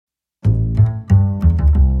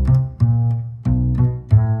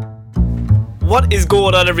What is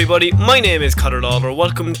going on, everybody? My name is Conor Lawler.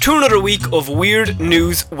 Welcome to another week of Weird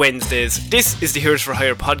News Wednesdays. This is the Heroes for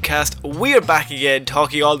Hire podcast. We are back again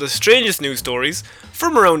talking all the strangest news stories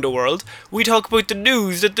from around the world. We talk about the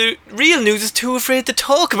news that the real news is too afraid to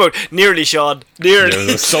talk about. Nearly, Sean. Nearly. There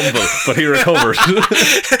was a stumble, but he recovered.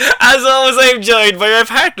 As always, I'm joined by my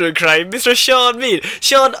partner in crime, Mr. Sean Mead.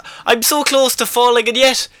 Sean, I'm so close to falling and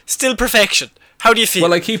yet still perfection. How do you feel?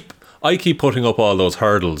 Well, I keep putting up all those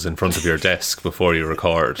hurdles in front of your desk before you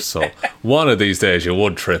record, so one of these days you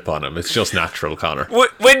would trip on them. It's just natural, Connor.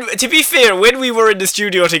 To be fair, when we were in the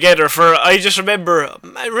studio together, I remember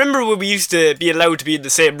when we used to be allowed to be in the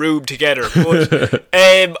same room together. But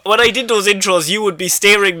when I did those intros, you would be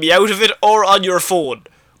staring me out of it or on your phone.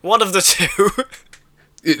 One of the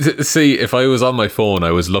two. See, if I was on my phone, I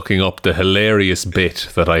was looking up the hilarious bit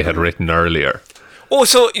that I had written earlier. Oh,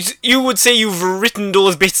 so you would say you've written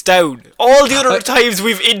those bits down. All the other times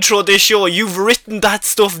we've introed this show, you've written that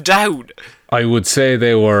stuff down. I would say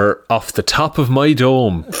they were off the top of my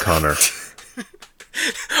dome, Connor.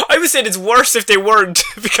 I would say it's worse if they weren't,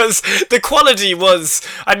 because the quality was...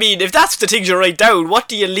 I mean, if that's the things you write down, what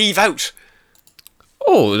do you leave out?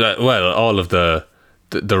 Oh, well, all of the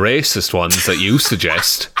racist ones that you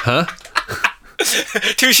suggest, huh?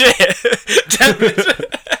 Touche. Damn it.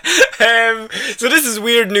 So this is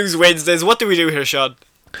Weird News Wednesdays. What do we do here, Sean?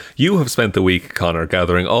 You have spent the week, Connor,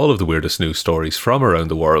 gathering all of the weirdest news stories from around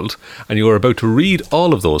the world, and you are about to read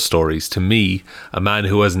all of those stories to me, a man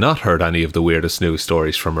who has not heard any of the weirdest news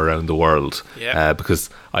stories from around the world. Yeah. Because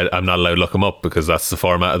I'm not allowed to look them up, because that's the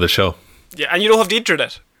format of the show. Yeah, and you don't have the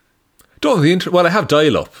internet. Well, I have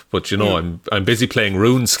dial-up, but you know, I'm busy playing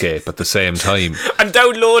RuneScape at the same time. I'm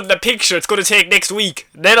downloading a picture. It's going to take next week.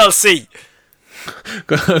 Then I'll see.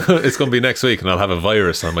 It's going to be next week, and I'll have a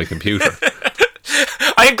virus on my computer.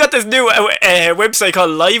 I've got this new website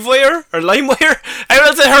called LimeWire. Anyone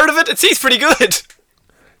else heard of it? It seems pretty good.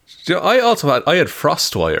 I had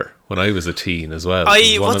FrostWire when I was a teen as well.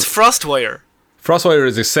 What's FrostWire? FrostWire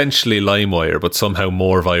is essentially LimeWire, but somehow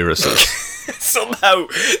more viruses. Somehow.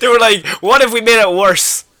 They were like, what if we made it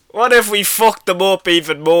worse? What if we fucked them up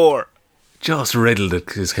even more? Just riddled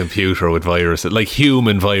his computer with viruses, like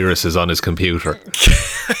human viruses on his computer.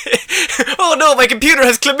 Oh no, my computer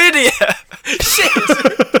has chlamydia! Shit!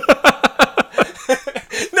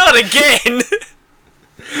 Not again!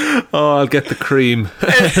 Oh, I'll get the cream.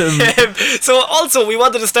 So also, we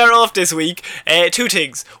wanted to start off this week, two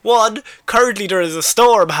things. One, currently there is a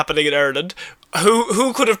storm happening in Ireland.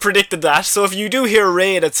 Who could have predicted that? So if you do hear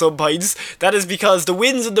rain at some points, that is because the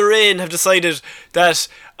winds and the rain have decided that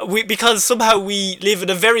because somehow we live in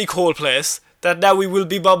a very cold place, that now we will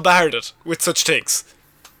be bombarded with such things.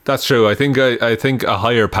 That's true. I think a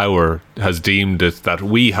higher power has deemed it that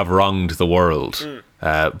we have wronged the world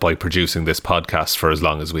by producing this podcast for as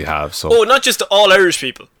long as we have. So. Oh, not just all Irish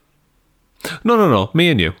people. No. Me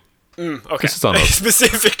and you. Okay. This is on us.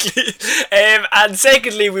 Specifically. And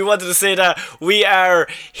secondly, we wanted to say that we are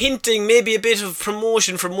hinting maybe a bit of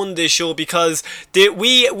promotion for Monday's show, because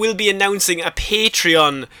we will be announcing a piece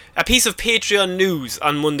of Patreon news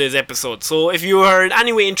on Monday's episode. So if you are in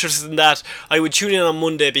any way interested in that, I would tune in on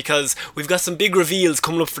Monday, because we've got some big reveals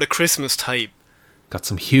coming up for the Christmas time. Got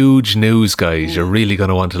some huge news, guys. You're really going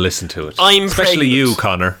to want to listen to it. Especially pregnant. You,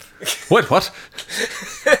 Connor. What?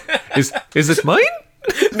 Is it mine?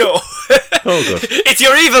 No. Oh, good. It's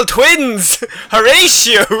your evil twins,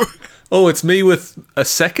 Horatio. Oh, it's me with a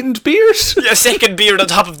second beard? Yeah, a second beard on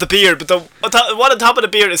top of the beard, but the one on top of the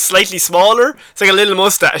beard is slightly smaller. It's like a little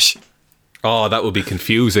moustache. Oh, that would be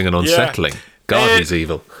confusing and unsettling. Yeah. God, he's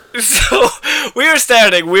evil. So, we're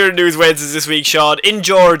starting Weird News Wednesdays this week, Sean, in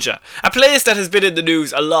Georgia. A place that has been in the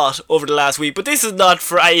news a lot over the last week, but this is not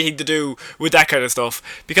for anything to do with that kind of stuff.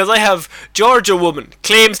 Because I have Georgia woman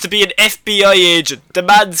claims to be an FBI agent,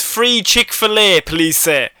 demands free Chick-fil-A, police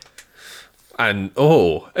say. And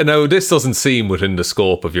now this doesn't seem within the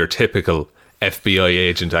scope of your typical FBI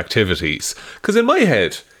agent activities. Because in my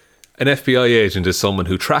head, an FBI agent is someone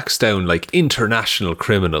who tracks down like international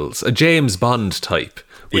criminals, a James Bond type,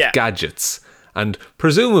 with gadgets, and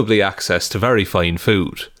presumably access to very fine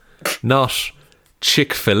food. Not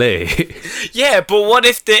Chick-fil-A. Yeah, but what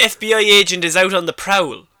if the FBI agent is out on the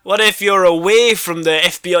prowl? What if you're away from the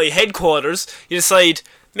FBI headquarters, you decide,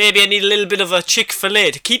 maybe I need a little bit of a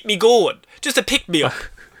Chick-fil-A to keep me going, just to pick me up.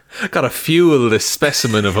 Gotta fuel this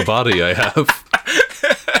specimen of a body I have.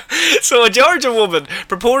 So a Georgia woman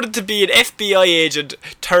purported to be an FBI agent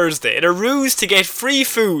Thursday in a ruse to get free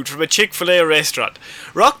food from a Chick-fil-A restaurant.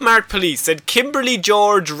 Rockmart police said Kimberly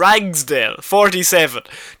George Ragsdale, 47,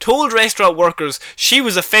 told restaurant workers she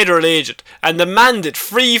was a federal agent and demanded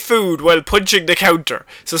free food while punching the counter.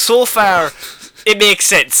 So far, it makes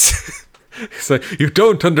sense. It's like, you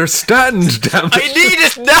don't understand, damn it. I need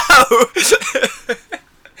it now!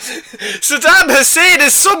 Saddam Hussein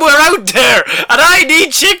is somewhere out there, and I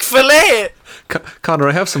need Chick-fil-A. Connor,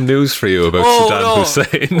 I have some news for you about Saddam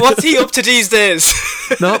Hussein. What's he up to these days?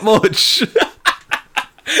 Not much.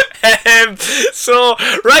 So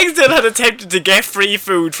Ragsdale had attempted to get free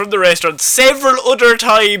food from the restaurant several other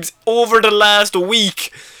times over the last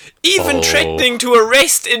week, even threatening to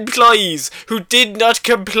arrest employees who did not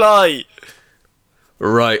comply.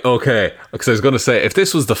 Right, okay. Because I was going to say, if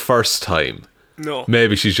this was the first time, no,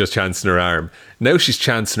 maybe she's just chancing her arm. Now she's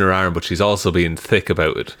chancing her arm, but she's also being thick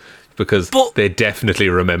about it because they definitely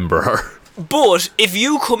remember her. But if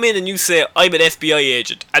you come in and you say, I'm an FBI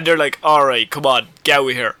agent, and they're like, alright, come on, get out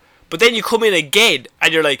of here. But then you come in again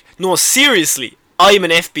and you're like, no, seriously, I'm an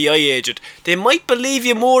FBI agent. They might believe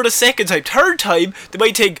you more the second time. Third time, they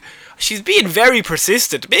might think, she's being very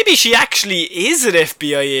persistent. Maybe she actually is an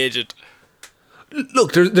FBI agent.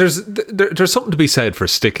 Look, there's something to be said for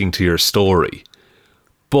sticking to your story.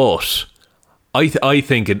 But I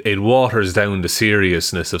think it waters down the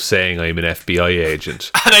seriousness of saying I'm an FBI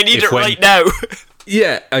agent. And I need it right now.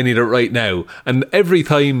 Yeah, I need it right now. And every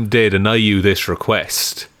time they deny you this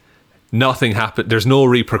request, nothing happened. There's no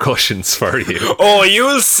repercussions for you. Oh,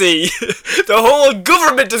 you'll see. The whole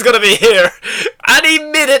government is going to be here. Any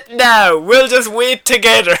minute now. We'll just wait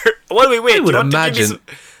together. While we wait, I would imagine...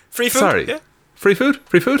 free food? Sorry. Yeah? Free food?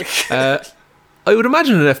 I would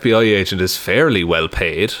imagine an FBI agent is fairly well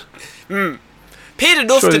paid. Paid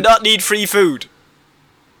enough to not need free food.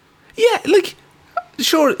 Yeah, like,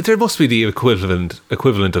 sure, there must be the equivalent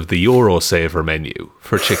of the Eurosaver menu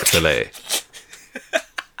for Chick-fil-A.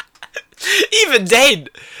 Even then,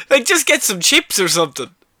 like, just get some chips or something.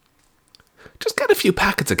 Just get a few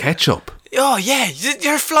packets of ketchup. Oh yeah,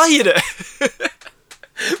 you're flying it.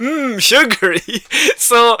 Sugary.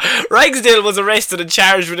 So, Ragsdale was arrested and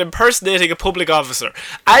charged with impersonating a public officer.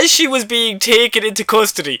 As she was being taken into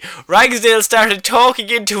custody, Ragsdale started talking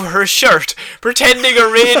into her shirt, pretending a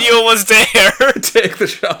radio was there. Take the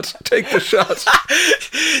shot.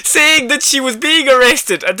 Saying that she was being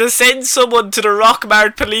arrested and to send someone to the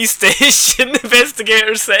Rockmart police station,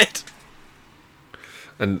 investigators said.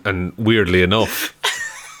 And weirdly enough,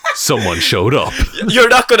 someone showed up. You're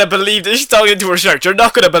not going to believe this. She's talking into her shirt. You're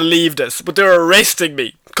not going to believe this, but they're arresting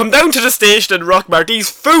me. Come down to the station in Rockmart.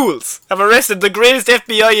 These fools have arrested the greatest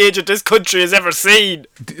FBI agent this country has ever seen.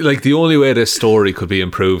 Like, the only way this story could be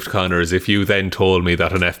improved, Connor, is if you then told me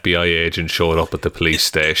that an FBI agent showed up at the police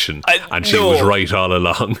station and she was right all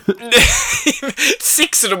along.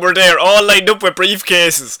 6 of them were there, all lined up with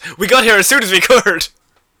briefcases. We got here as soon as we could.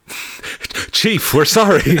 Chief, we're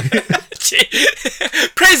sorry.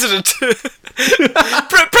 President!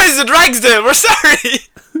 President Ragsdale, we're sorry!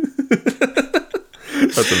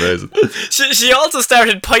 That's amazing. She also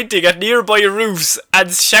started pointing at nearby roofs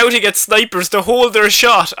and shouting at snipers to hold their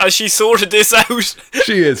shot as she sorted this out.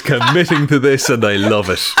 She is committing to this and I love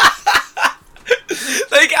it.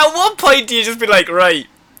 Like, at one point do you just be like, right,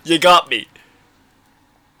 you got me?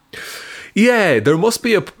 Yeah, there must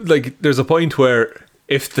be there's a point where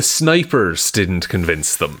if the snipers didn't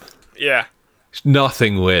convince them, yeah,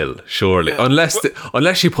 nothing will, surely. Unless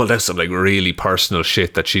she pulled out some really personal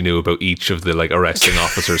shit that she knew about each of the arresting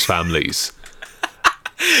officers' families.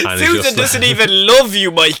 And Susan doesn't even love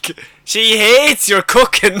you, Mike. She hates your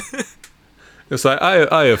cooking. It's like,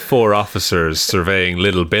 I have 4 officers surveying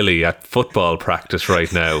little Billy at football practice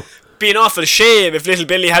right now. Be an awful shame if little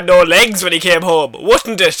Billy had no legs when he came home,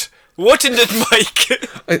 wouldn't it? Wouldn't it,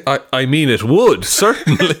 Mike? I mean, it would,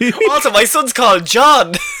 certainly. Also, my son's called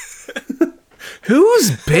John.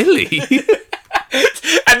 Who's Billy?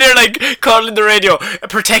 And they're calling the radio,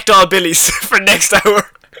 protect all Billies for next hour.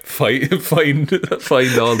 Find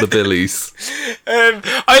all the Billies.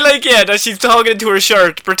 I that she's talking into her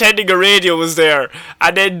shirt, pretending a radio was there,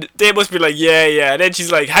 and then they must be like, yeah, and then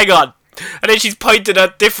she's like, hang on, and then she's pointing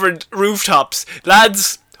at different rooftops.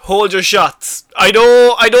 Lads, hold your shots. I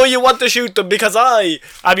know you want to shoot them because I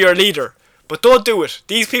am your leader, but don't do it.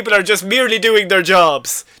 These people are just merely doing their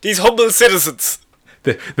jobs. These humble citizens.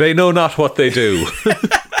 They know not what they do.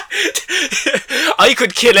 I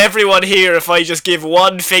could kill everyone here if I just give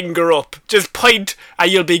one finger up. Just point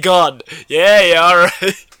and you'll be gone. Yeah,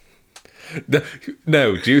 alright.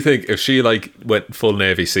 Now, do you think if she went full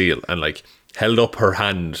Navy SEAL and held up her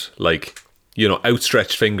hand, like, you know,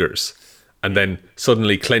 outstretched fingers, and then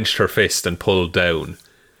suddenly clenched her fist and pulled down,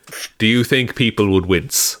 do you think people would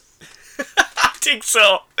wince? I think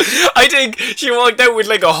so. I think she walked out with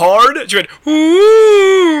like a horn. She went,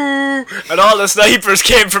 "Ooh," and all the snipers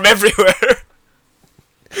came from everywhere.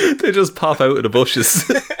 They just pop out of the bushes.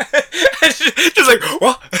 Just like,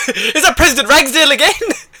 what? Is that President Ragsdale again?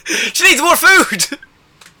 She needs more food.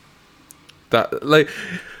 That, like,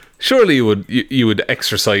 surely you would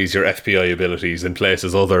exercise your FBI abilities in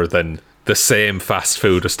places other than the same fast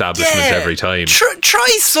food establishment every time.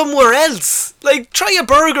 Try somewhere else. Like, try a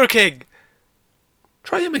Burger King.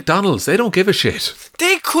 Try a McDonald's. They don't give a shit.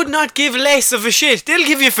 They could not give less of a shit. They'll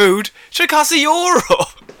give you food. Should cost €1.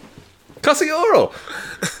 Cost €1.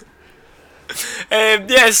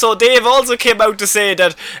 So Dave also came out to say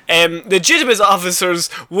that legitimate officers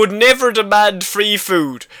would never demand free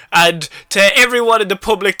food, and to everyone in the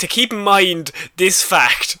public to keep in mind this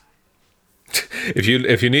fact. If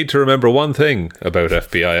you need to remember one thing about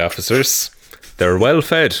FBI officers, they're well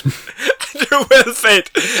fed. They're well fed,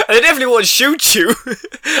 and they definitely won't shoot you.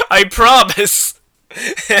 I promise.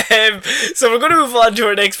 So we're going to move on to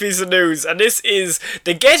our next piece of news, and this is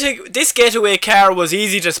this getaway car was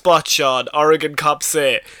easy to spot, Sean, Oregon cops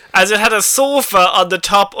say, as it had a sofa on the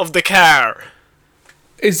top of the car.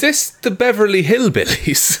 Is this the Beverly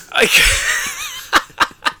Hillbillies?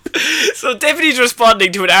 So deputies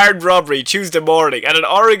responding to an armed robbery Tuesday morning at an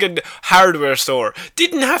Oregon hardware store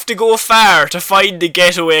didn't have to go far to find the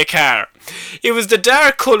getaway car. It was the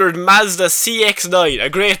dark-coloured Mazda CX-9, a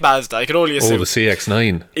great Mazda, I can only assume. Oh, the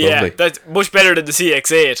CX-9. Yeah, lovely. that's much better than the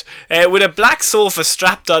CX-8. With a black sofa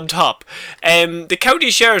strapped on top. The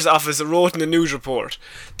county sheriff's office wrote in the news report.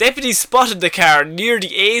 Deputies spotted the car near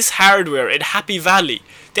the Ace Hardware in Happy Valley,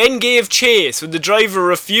 then gave chase when the driver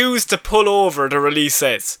refused to pull over, the release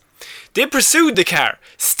says. They pursued the car,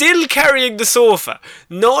 still carrying the sofa,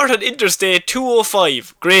 north on Interstate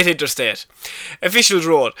 205, Great Interstate. Officials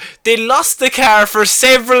wrote, they lost the car for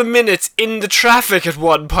several minutes in the traffic at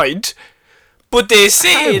one point, but they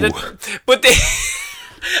say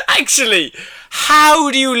actually,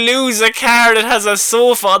 how do you lose a car that has a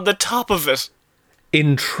sofa on the top of it?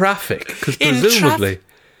 In traffic, because presumably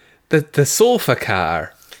the sofa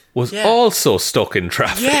car was also stuck in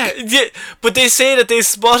traffic. Yeah, but they say that they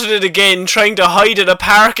spotted it again trying to hide in a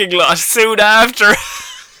parking lot soon after.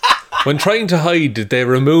 When trying to hide, did they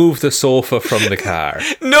remove the sofa from the car?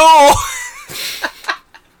 No!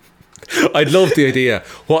 I'd love the idea.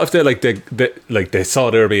 What if they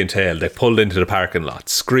saw they were being tailed, they pulled into the parking lot,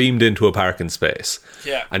 screamed into a parking space,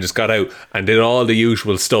 and just got out and did all the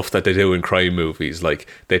usual stuff that they do in crime movies, like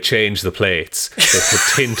they changed the plates, they put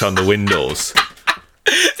tint on the windows.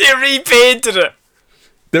 They repainted it.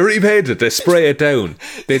 They spray it down.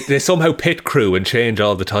 They somehow pit crew and change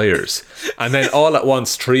all the tyres. And then all at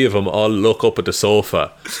once, 3 of them all look up at the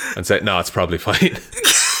sofa and say, no, it's probably fine.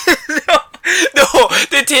 No,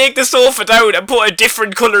 they take the sofa down and put a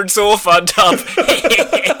different coloured sofa on top.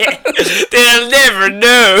 They'll never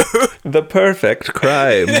know. The perfect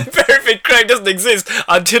crime. The perfect crime doesn't exist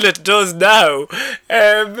until it does now.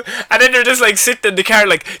 And then they're just like sitting in the car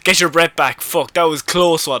like, get your breath back. Fuck, that was a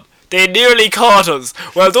close one. They nearly caught us.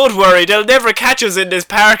 Well, don't worry, they'll never catch us in this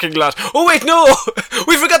parking lot. Oh wait, no!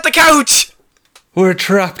 We forgot the couch! We're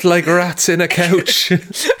trapped like rats in a couch.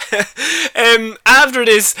 After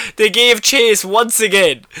this, they gave chase once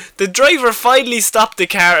again. The driver finally stopped the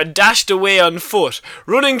car and dashed away on foot,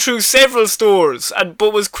 running through several stores,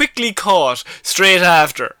 but was quickly caught straight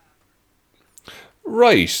after.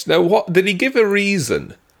 Right. Now, what did he give a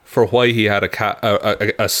reason for why he had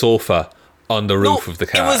a sofa on the roof of the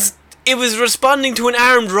car? It was responding to an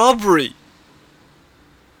armed robbery.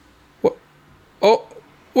 What? Oh,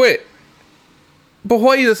 wait. But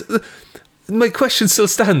why my question still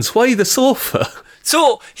stands. Why the sofa?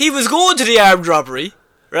 So, he was going to the armed robbery,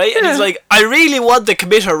 right? And he's like, I really want to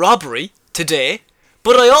commit a robbery today,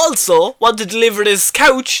 but I also want to deliver this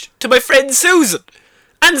couch to my friend Susan.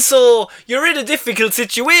 And so, you're in a difficult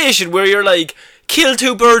situation where you're like, kill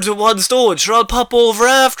 2 birds with 1 stone, sure I'll pop over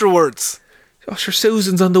afterwards. Oh, sure,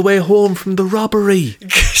 Susan's on the way home from the robbery.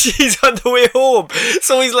 She's on the way home.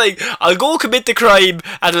 So he's like, I'll go commit the crime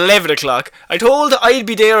at 11 o'clock. I told I'd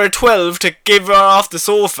be there at 12 to give her off the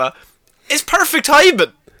sofa. It's perfect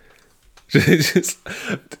timing.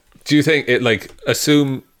 Do you think it, like,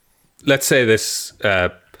 assume, let's say this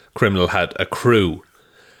criminal had a crew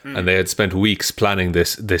and they had spent weeks planning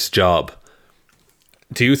this job.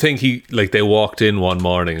 Do you think they walked in one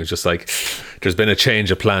morning and was just like, there's been a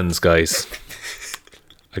change of plans, guys.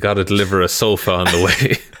 I gotta deliver a sofa on the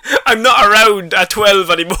way. I'm not around at 12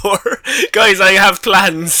 anymore. Guys, I have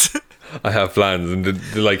plans. I have plans. And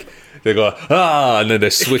they go, and then they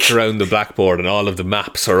switch around the blackboard and all of the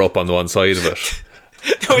maps are up on the one side of it.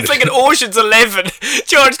 No, it's like an Ocean's 11.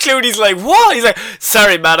 George Clooney's like, what? He's like,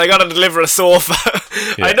 sorry man, I gotta deliver a sofa.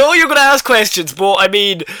 Yeah. I know you're gonna ask questions, but I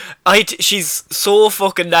mean, she's so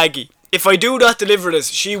fucking naggy. If I do not deliver this,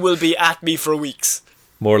 she will be at me for weeks.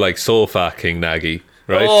 More like sofa King Nagy.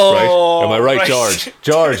 Right, oh, right. Am I right, right, George?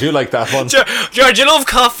 George, you like that one? George, you love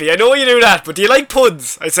coffee. I know you do that, but do you like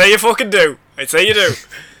puns? I say you fucking do. I say you do.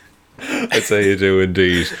 I'd say you do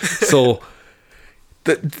indeed. So,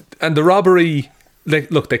 the robbery...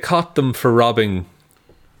 Look, they caught them for doing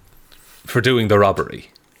the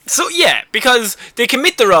robbery. So, yeah, because they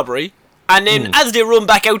commit the robbery, and then as they run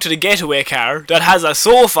back out to the getaway car that has a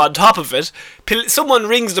sofa on top of it, someone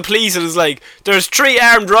rings the police and is like, there's 3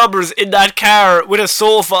 armed robbers in that car with a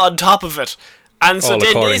sofa on top of it. And so all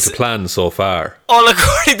according to plan so far. All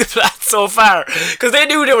according to plan so far. Because they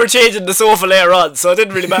knew they were changing the sofa later on, so it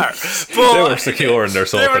didn't really matter. But they were securing their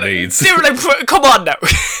sofa needs. They were like, come on now.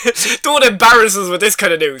 Don't embarrass us with this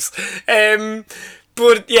kind of news.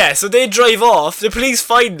 But yeah, so they drive off. The police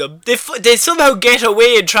find them. They somehow get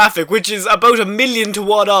away in traffic, which is about 1,000,000 to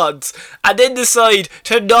 1 odds. And then decide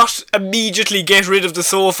to not immediately get rid of the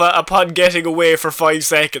sofa upon getting away for 5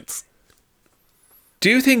 seconds. Do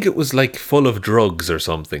you think it was like full of drugs or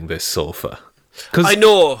something, this sofa? I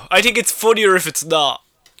know. I think it's funnier if it's not.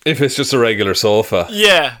 If it's just a regular sofa.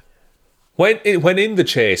 Yeah. When in the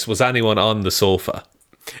chase, was anyone on the sofa?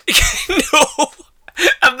 No.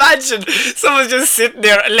 Imagine someone's just sitting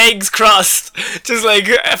there, legs crossed, just like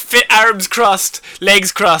arms crossed,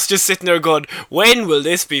 legs crossed, just sitting there going, when will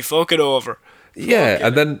this be fucking over? Yeah,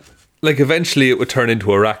 and then... Like, eventually it would turn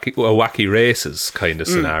into a wacky races kind of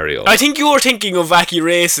scenario. I think you're thinking of wacky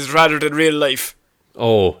races rather than real life.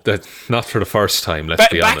 Oh, not for the first time, let's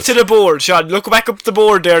be honest. Back to the board, Sean. Look back up the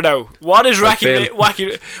board there now. What is wacky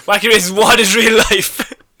races? What is real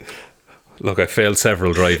life? Look, I failed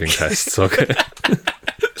several driving tests, okay?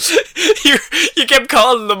 You kept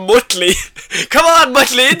calling them Muttley. Come on,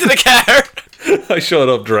 Muttley, into the car. I showed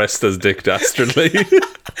up dressed as Dick Dastardly.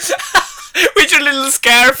 With your little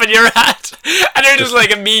scarf and your hat. And they're just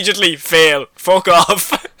like, immediately, fail. Fuck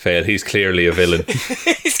off. Fail, he's clearly a villain.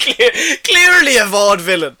 He's clearly a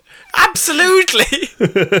vaudevillain. Absolutely.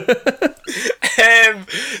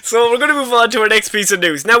 So we're going to move on to our next piece of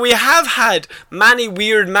news. Now, we have had many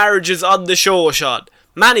weird marriages on the show, Sean.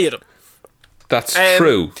 Many of them. That's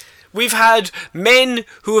true. We've had men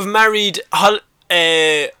who have married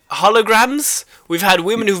holograms. We've had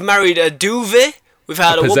women who've married a duvet. We've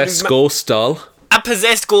had a possessed ghost doll. A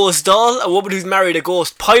possessed ghost doll. A woman who's married a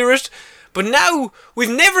ghost pirate. But now, we've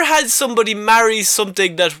never had somebody marry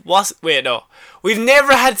something that was... Wait, no. We've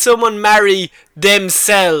never had someone marry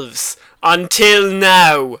themselves until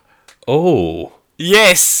now. Oh.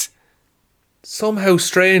 Yes. Somehow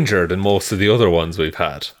stranger than most of the other ones we've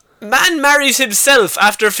had. Man marries himself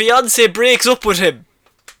after fiancé breaks up with him.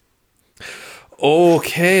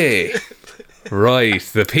 Okay. Right,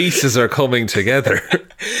 the pieces are coming together.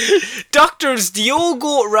 Doctors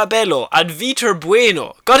Diogo Rabello and Vitor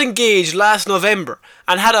Bueno got engaged last November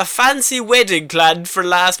and had a fancy wedding planned for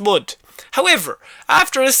last month. However,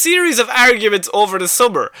 after a series of arguments over the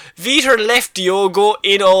summer, Vitor left Diogo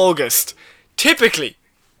in August. Typically,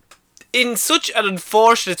 in such an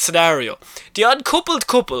unfortunate scenario, the uncoupled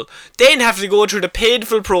couple then have to go through the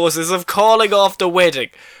painful process of calling off the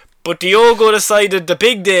wedding. But Diogo decided the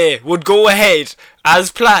big day would go ahead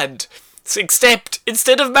as planned, except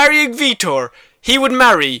instead of marrying Vitor, he would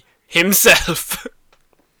marry himself.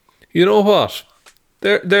 You know what?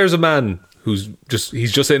 There's a man he's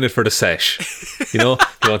just in it for the sesh. You know,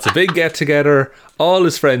 he wants a big get together, all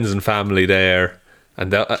his friends and family there,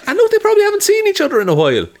 and I know they probably haven't seen each other in a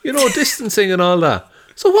while. You know, distancing and all that.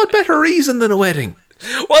 So what better reason than a wedding?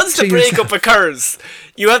 Once the breakup occurs,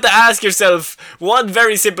 you have to ask yourself one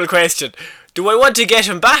very simple question. Do I want to get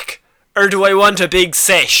him back, or do I want a big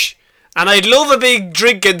sesh? And I'd love a big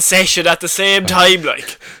drinking session at the same time,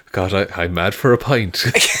 like. God, I'm mad for a pint.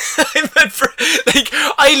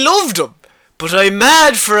 I loved him, but I'm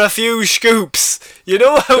mad for a few scoops. You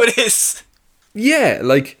know how it is? Yeah,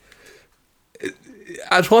 like,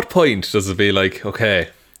 at what point does it be like, okay,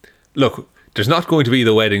 look, there's not going to be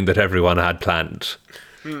the wedding that everyone had planned,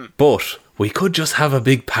 but we could just have a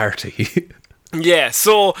big party. Yeah,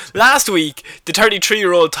 so last week, the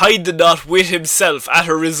 33-year-old tied the knot with himself at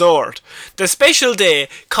a resort. The special day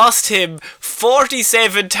cost him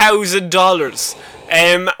 $47,000.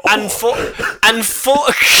 And 40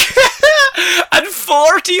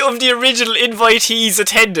 of the original invitees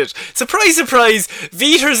attended. Surprise, surprise,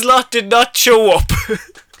 Vitor's lot did not show up.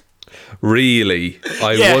 Really?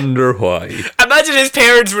 I wonder why. Imagine his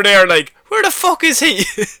parents were there like, where the fuck is he?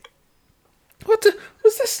 What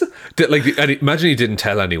was this? Imagine he didn't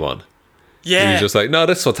tell anyone. Yeah. He was just like, no,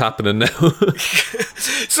 that's what's happening now.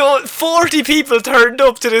 So 40 people turned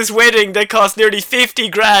up to this wedding that cost nearly 50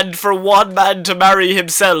 grand for one man to marry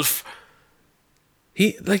himself.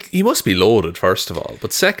 He must be loaded, first of all.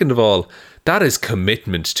 But second of all, that is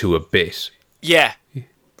commitment to a bit. Yeah.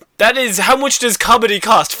 That is, how much does comedy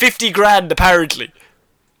cost? 50 grand, apparently.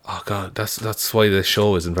 Oh, God, that's why this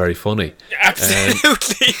show isn't very funny.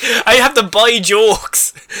 Absolutely. I have to buy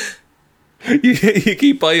jokes. You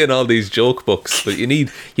keep buying all these joke books, but you need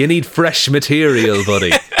fresh material,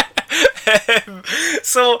 buddy.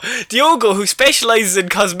 So, Diogo, who specialises in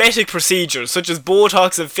cosmetic procedures, such as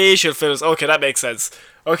Botox and facial fillers, okay, that makes sense.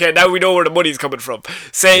 Okay, now we know where the money's coming from.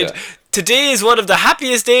 Said, today is one of the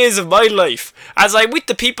happiest days of my life, as I'm with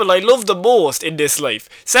the people I love the most in this life,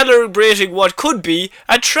 celebrating what could be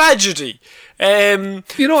a tragedy. You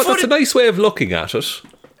know what, that's a nice way of looking at it.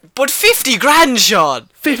 But 50 grand, Sean!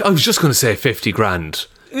 I was just going to say 50 grand.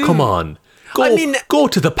 Come on. Go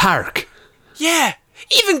to the park. Yeah.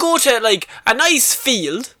 Even go to, like, a nice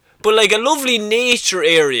field, but, like, a lovely nature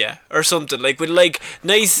area or something, like, with, like, a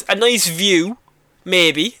nice view,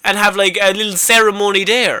 maybe, and have, like, a little ceremony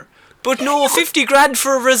there. But no, 50 grand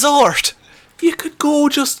for a resort. You could go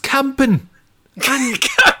just camping.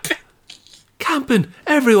 Camping.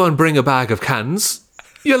 Everyone bring a bag of cans.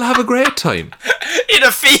 You'll have a great time. In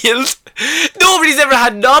a field. Nobody's ever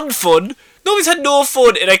had non-fun. Nobody's had no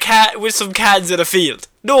fun in with some cans in a field.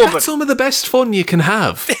 Nobody. That's some of the best fun you can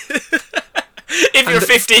have. If you're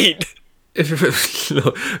 15.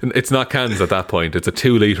 No, it's not cans at that point. It's a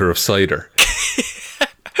 2 litre of cider.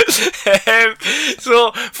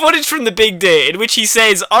 So, footage from the big day in which he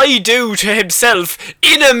says "I do" to himself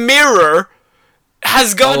in a mirror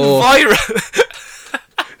has gone viral.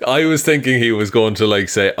 I was thinking he was going to, like,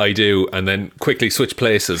 say "I do" and then quickly switch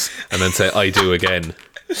places and then say "I do" again.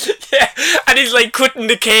 Yeah, and he's like cutting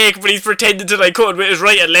the cake, but he's pretending to like cut with his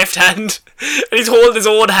right and left hand, and he's holding his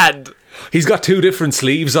own hand. He's got 2 different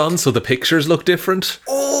sleeves on, so the pictures look different.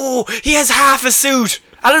 Oh, he has half a suit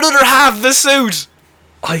and another half of the suit.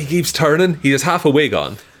 Oh, he keeps turning. He has half a wig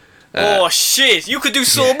on. Oh shit! You could do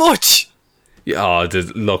so much. Yeah.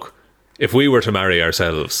 Look, if we were to marry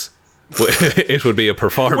ourselves, it would be a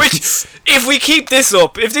performance. Which, if we keep this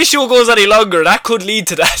up, if this show goes any longer, that could lead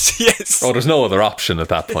to that. Yes. Oh, there's no other option at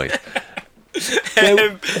that point.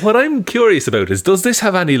 Now, what I'm curious about is, does this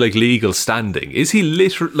have any, like, legal standing? Is he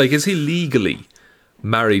is he legally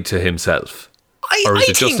married to himself, or is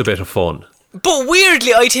it just a bit of fun? But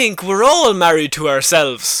weirdly, I think we're all married to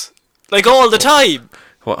ourselves, like, all the time.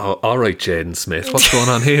 Well, all right, Jaden Smith, what's going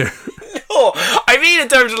on here? No, I mean in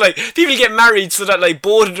terms of, like, people get married so that, like,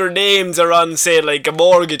 both of their names are on, say, like, a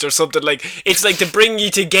mortgage or something. Like, it's like to bring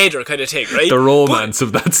you together kind of thing, right? The romance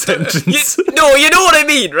of that sentence. You know what I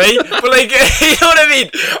mean, right? But, like, you know what I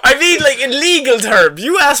mean? I mean, like, in legal terms.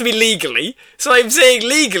 You asked me legally, so I'm saying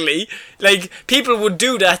legally, like, people would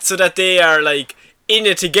do that so that they are, like, in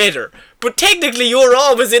it together. But technically, you're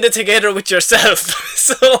always in it together with yourself.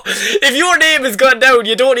 So, if your name has gone down,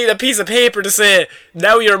 you don't need a piece of paper to say,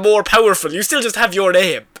 now you're more powerful. You still just have your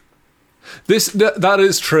name. That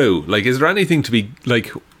is true. Like, is there anything to be, like,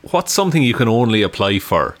 what's something you can only apply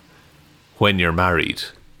for when you're married?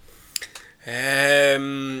 A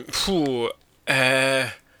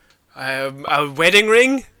wedding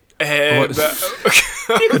ring? You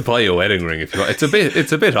could buy a wedding ring if you want. It's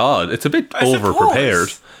a bit odd. It's a bit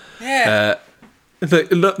over-prepared. Yeah.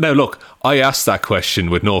 Now, look, I asked that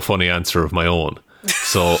question with no funny answer of my own.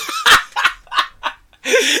 So...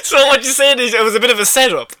 So what you're saying is it was a bit of a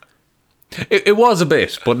setup? It was a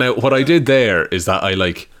bit, but now what I did there is that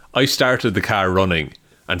I started the car running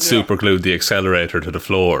and super glued the accelerator to the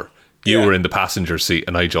floor. You were in the passenger seat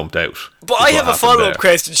and I jumped out. But I have a follow-up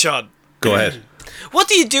question, Sean. Go ahead. What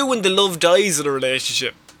do you do when the love dies in a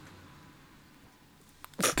relationship?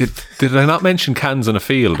 Did I not mention cans in a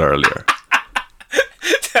field earlier?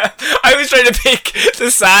 I was trying to pick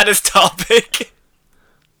the saddest topic.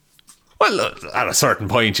 Well, at a certain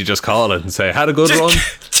point you just call it and say, had a good run.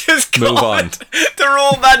 Just move on. The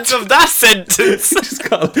romance of that sentence.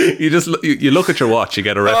 You look at your watch, you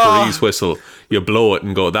get a referee's whistle, you blow it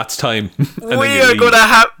and go, that's time. And we're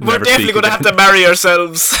definitely going to have to marry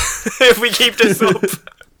ourselves if we keep this up.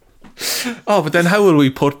 Oh, but then how will we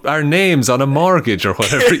put our names on a mortgage or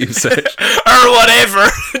whatever you said? Or whatever.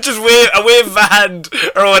 Just a wave of a hand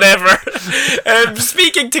or whatever.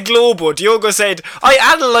 Speaking to Globo, Diogo said, I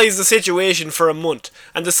analysed the situation for a month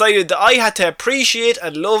and decided that I had to appreciate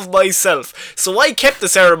and love myself. So I kept the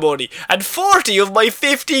ceremony and 40 of my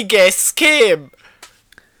 50 guests came.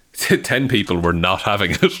 10 people were not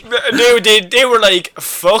having it. No, they were like,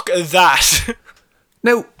 fuck that.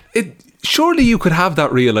 Now, surely you could have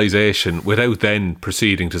that realisation without then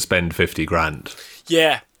proceeding to spend 50 grand.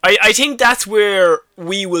 Yeah. I think that's where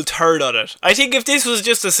we will turn on it. I think if this was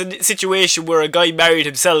just a situation where a guy married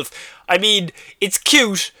himself, I mean, it's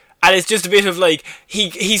cute and it's just a bit of like,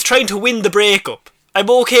 he's trying to win the breakup. I'm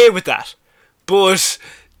okay with that. But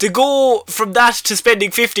to go from that to spending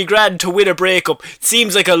 50 grand to win a breakup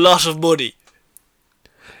seems like a lot of money.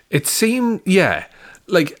 It seemed, yeah.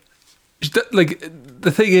 Like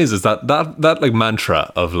the thing is that like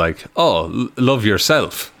mantra of like, oh, love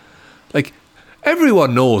yourself. Like,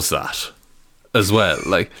 everyone knows that as well.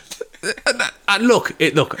 Like, and look,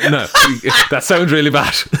 no, that sounds really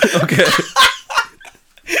bad. Okay.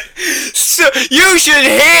 So you should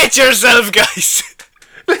hate yourself, guys.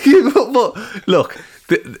 Look,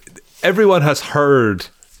 everyone has heard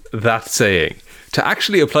that saying. To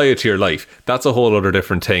actually apply it to your life, that's a whole other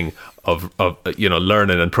different thing of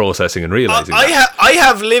learning and processing and realising. I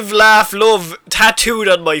have live, laugh, love tattooed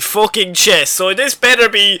on my fucking chest, so you better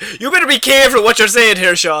be careful what you're saying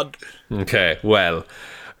here, Sean. Okay, well,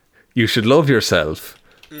 you should love yourself,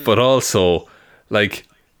 but also, like...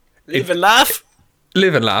 Live and laugh?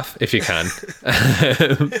 Live and laugh, if you can.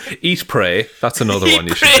 Eat, pray. That's another one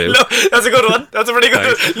you should do. That's a good one. That's a pretty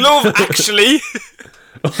good one. Love, actually.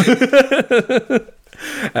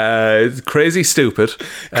 It's crazy stupid.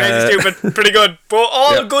 Pretty good. But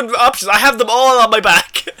all good options. I have them all on my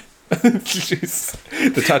back. Jeez.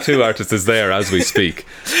 The tattoo artist is there as we speak.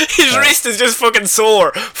 His wrist is just fucking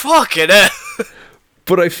sore. Fucking hell.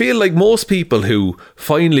 But I feel like most people who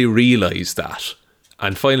finally realise that,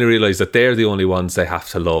 and finally realise that they're the only ones they have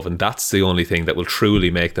to love, and that's the only thing that will truly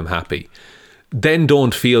make them happy, then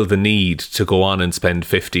don't feel the need to go on and spend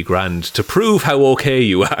 50 grand to prove how okay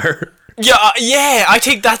you are. Yeah, I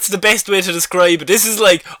think that's the best way to describe it. This is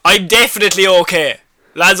like, I'm definitely okay.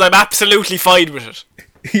 Lads, I'm absolutely fine with it.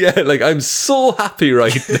 Yeah, like, I'm so happy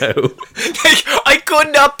right now. Like, I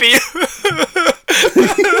could not be...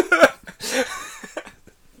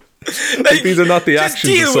 Like, these are not the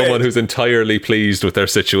actions of someone who's entirely pleased with their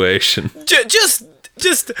situation.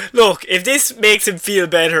 Just look, if this makes him feel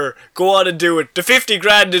better, go on and do it. The 50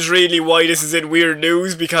 grand is really why this is in weird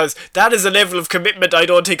news, because that is a level of commitment I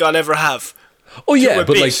don't think I'll ever have. Oh yeah,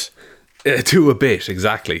 but like, to a bit,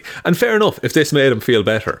 exactly. And fair enough if this made him feel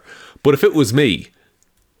better. But if it was me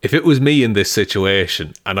in this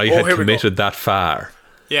situation and I had committed that far,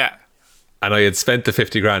 yeah, and I had spent the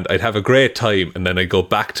 50 grand, I'd have a great time, and then I'd go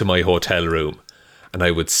back to my hotel room and I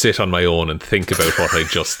would sit on my own and think about what I'd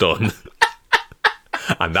just done.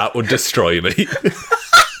 And that would destroy me.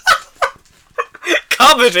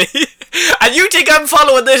 Comedy? And you think I'm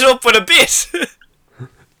following this up with a bit?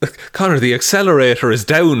 Connor, the accelerator is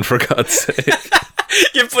down, for God's sake.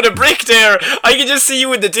 You put a brick there. I can just see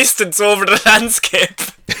you in the distance over the landscape.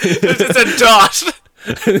 There's just a dot.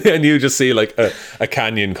 And you just see like a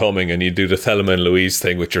canyon coming, and you do the Thelma and Louise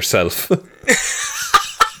thing with yourself.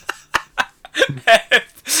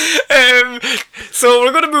 So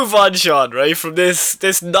we're going to move on, Sean, right, from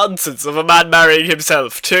this nonsense of a man marrying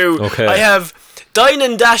himself to, okay. I have, dine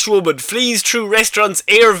and dash woman flees through restaurant's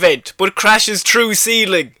air vent but crashes through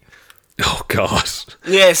ceiling. Oh God.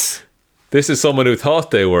 Yes. This is someone who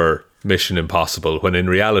thought they were Mission Impossible when in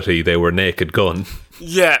reality they were Naked Gun.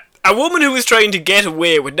 Yeah. A woman who was trying to get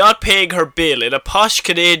away with not paying her bill in a posh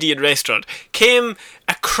Canadian restaurant came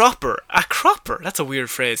a cropper, that's a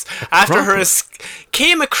weird phrase, after her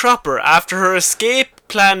escape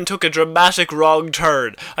plan took a dramatic wrong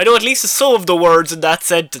turn. I know at least some of the words in that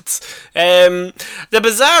sentence. The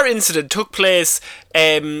bizarre incident took place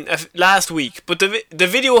last week, but the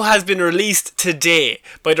video has been released today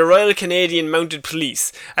by the Royal Canadian Mounted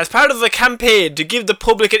Police as part of a campaign to give the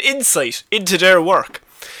public an insight into their work.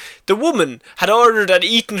 The woman had ordered and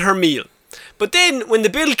eaten her meal, but then when the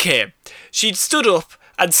bill came, she'd stood up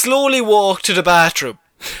and slowly walked to the bathroom.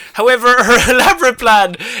 However, her elaborate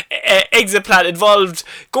exit plan involved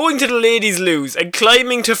going to the ladies' loos and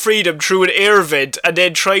climbing to freedom through an air vent and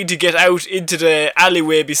then trying to get out into the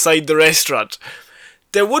alleyway beside the restaurant.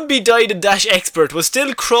 The would-be dine and dash expert was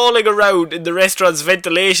still crawling around in the restaurant's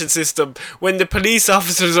ventilation system when the police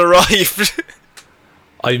officers arrived.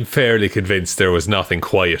 I'm fairly convinced there was nothing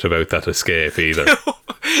quiet about that escape either.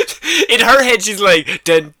 In her head, she's like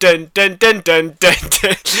dun dun dun dun dun dun,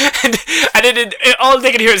 dun. And then all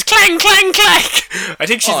they can hear is clang clang clang. I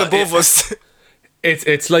think she's above us.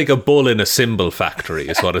 It's like a bull in a cymbal factory,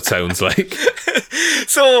 is what it sounds like.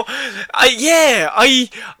 So,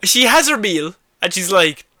 she has her meal, and she's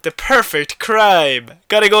like, the perfect crime.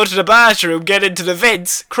 Gotta go to the bathroom, get into the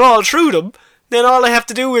vents, crawl through them. Then all I have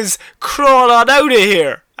to do is crawl on out of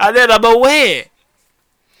here, and then I'm away.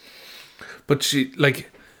 But she,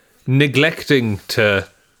 neglecting to...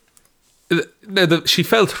 She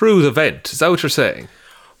fell through the vent, is that what you're saying?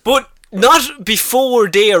 But not before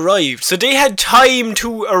they arrived. So they had time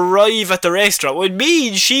to arrive at the restaurant, which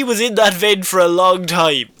means she was in that vent for a long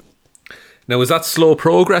time. Now, is that slow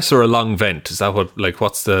progress or a long vent? Is that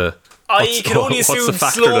what's the... I can only assume what's the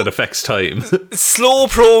factor that affects time? Slow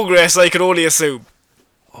progress, I can only assume.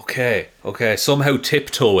 Okay. Somehow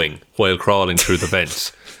tiptoeing while crawling through the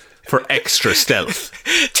vents for extra stealth.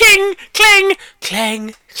 Ting, clang,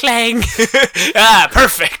 clang, clang.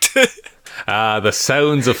 Perfect. The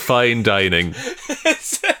sounds of fine dining.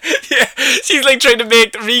 Yeah, she's like trying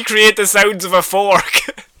to recreate the sounds of a fork.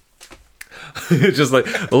 Just like,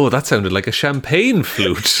 oh, that sounded like a champagne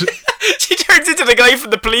flute. She turns into the guy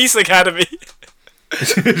from the police academy.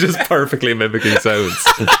 Just perfectly mimicking sounds.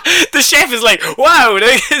 The chef is like, wow,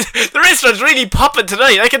 the restaurant's really popping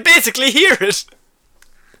tonight. I can basically hear it.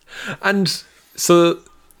 And so...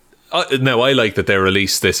 now, I like that they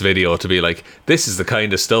released this video to be like, this is the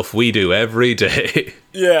kind of stuff we do every day.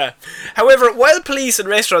 Yeah. However, while police and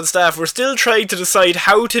restaurant staff were still trying to decide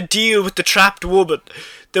how to deal with the trapped woman,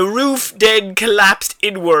 the roof then collapsed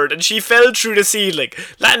inward and she fell through the ceiling,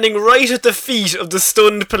 landing right at the feet of the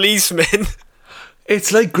stunned policemen.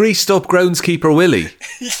 It's like greased up groundskeeper Willie.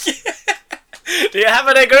 Yeah. Do you have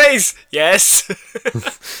any grease? Yes.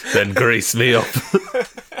 Then grease me up.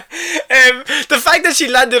 The fact that she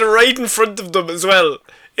landed right in front of them as well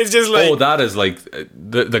is just like... Oh, that is like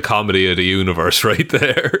the comedy of the universe right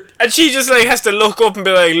there. And she just like has to look up and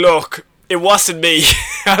be like, look, it wasn't me.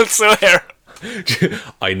 I'll swear.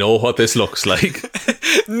 I know what this looks like.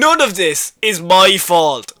 None of this is my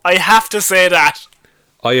fault. I have to say that.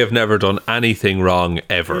 I have never done anything wrong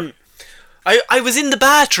ever. I was in the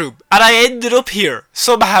bathroom and I ended up here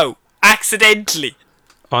somehow, accidentally.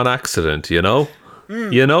 On accident, you know?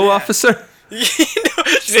 You know, officer?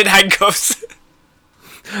 She's in handcuffs.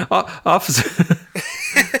 Officer.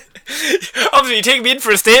 Officer, you take me in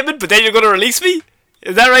for a statement, but then you're going to release me?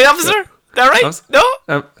 Is that right, officer? Is that right? No?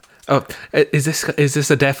 Is this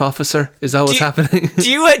a deaf officer? Is that what's happening? Do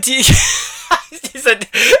you and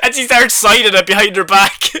she starts signing it behind her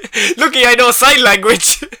back. Lucky I know sign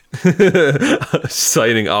language.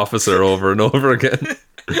 Signing officer over and over again.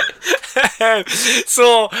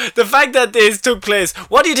 So the fact that this took place,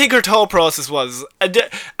 what do you think her thought process was? At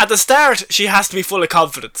the start, she has to be full of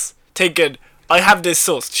confidence, thinking, I have this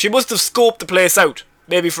sussed. She must have scoped the place out,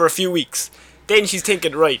 maybe for a few weeks. Then she's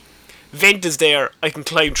thinking, right, vent is there, I can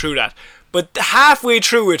climb through that. But halfway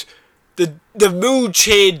through it, the mood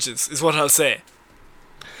changes, is what I'll say.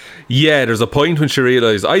 Yeah, there's a point when she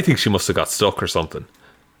realised, I think she must have got stuck or something.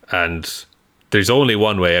 And there's only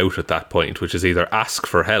one way out at that point, which is either ask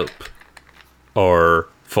for help or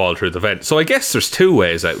fall through the vent. So I guess there's two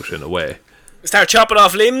ways out in a way. Start chopping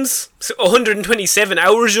off limbs, 127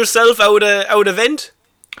 hours yourself out a vent.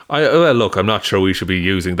 Well, look, I'm not sure we should be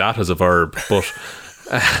using that as a verb, but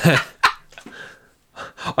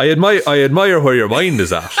I admire where your mind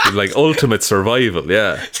is at. Like ultimate survival,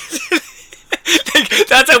 yeah. Like,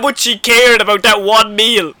 that's how much she cared about that one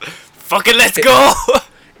meal. Fucking let's go.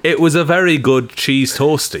 It was a very good cheese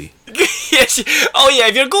toasty.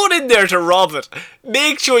 If you're going in there to rob it,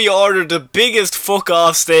 make sure you order the biggest fuck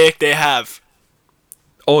off steak they have.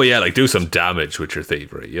 Oh yeah, like do some damage with your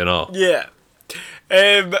thievery, you know. Yeah.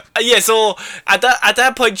 So at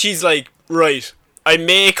that point she's like, right, I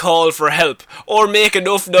may call for help or make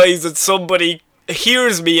enough noise that somebody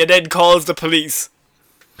hears me and then calls the police.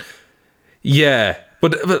 Yeah,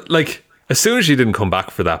 but like as soon as she didn't come back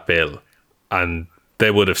for that bill and they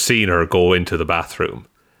would have seen her go into the bathroom,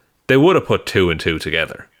 they would have put two and two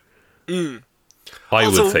together. I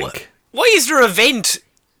would think. Why is there a vent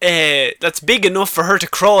that's big enough for her to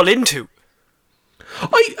crawl into?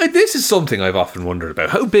 This is something I've often wondered about.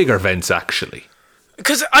 How big are vents actually?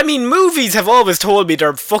 Because, I mean, movies have always told me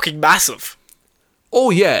they're fucking massive. Oh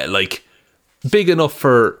yeah, like big enough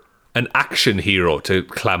for an action hero to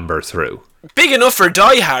clamber through. Big enough for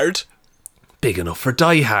Die Hard. Big enough for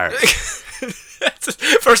Die Hard.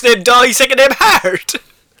 First name Die, second name Hard.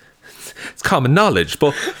 It's common knowledge,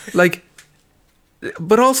 but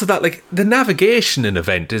also that like the navigation in an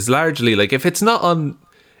event is largely like if it's not on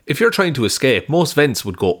if you're trying to escape, most vents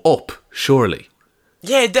would go up, surely.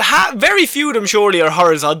 Yeah, very few of them surely are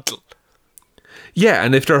horizontal. Yeah,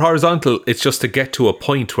 and if they're horizontal, it's just to get to a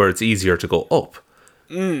point where it's easier to go up.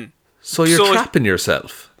 So you're trapping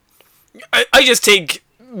yourself. I just think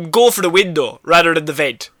go for the window rather than the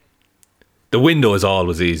vent. The window is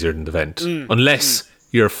always easier than the vent, unless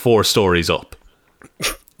you're 4 stories up.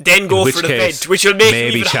 Then go for the vent, which will make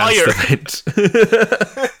it even higher.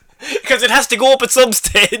 Because it has to go up at some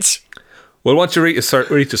stage. Well, once you reach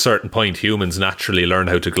a certain point, humans naturally learn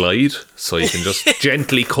how to glide, so you can just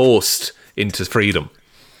gently coast into freedom.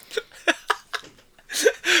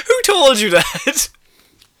 Who told you that?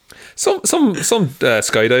 Some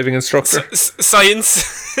skydiving instructor. Science.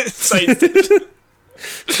 Science.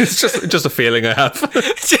 just a feeling I have.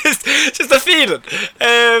 just a feeling.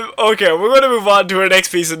 Okay, we're going to move on to our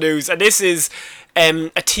next piece of news, and this is a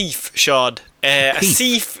thief, Sean. A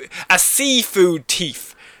seafood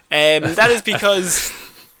thief. That is because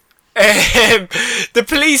the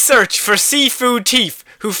police search for seafood thief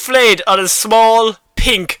who fled on a small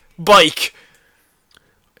pink bike.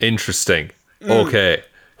 Interesting. Okay.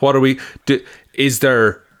 What are we... is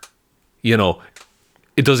there...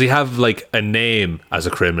 does he have, like, a name as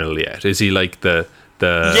a criminal yet? Is he, like, the...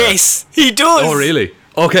 Yes, he does! Oh, really?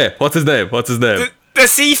 Okay, what's his name? The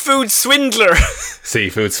seafood swindler.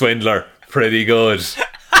 Seafood swindler. Pretty good.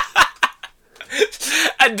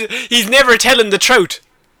 And he's never telling the truth.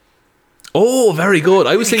 Oh, very good.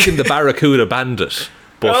 I was thinking the Barracuda Bandit.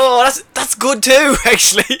 But that's good too,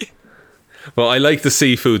 actually. Well, I like the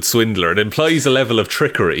seafood swindler. It implies a level of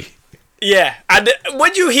trickery. Yeah, and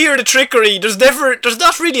when you hear the trickery, there's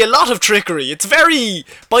not really a lot of trickery. It's very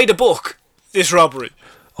by the book, this robbery.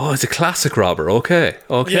 Oh, it's a classic robber. Okay.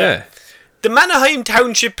 Yeah. The Manheim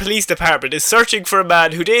Township Police Department is searching for a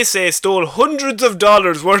man who they say stole hundreds of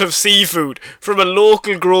dollars worth of seafood from a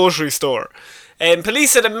local grocery store.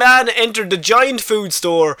 Police said a man entered the giant food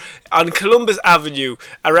store on Columbus Avenue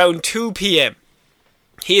around 2 p.m.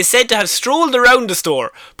 He is said to have strolled around the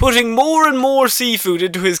store, putting more and more seafood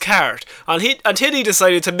into his cart until he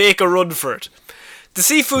decided to make a run for it. The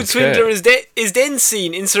seafood swindler is then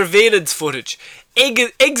seen in surveillance footage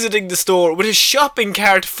exiting the store with a shopping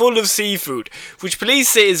cart full of seafood, which police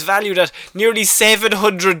say is valued at nearly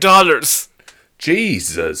 $700.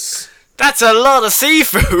 Jesus. That's a lot of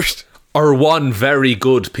seafood. Or one very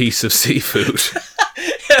good piece of seafood.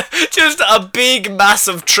 Just a big,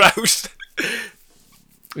 massive trout.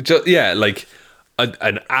 Yeah, like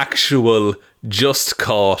an actual just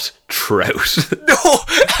caught trout. No,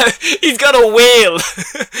 he's got a whale.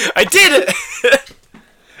 I did it.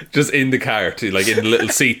 Just in the cart, like in the little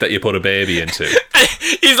seat that you put a baby into.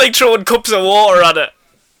 He's like throwing cups of water on it.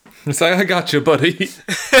 It's like, I got you, buddy.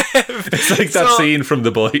 It's like that scene from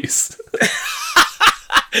The Boys.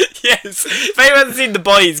 Yes. If anyone hasn't seen The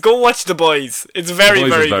Boys, go watch The Boys. It's very,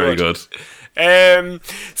 very good.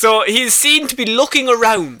 So he's seen to be looking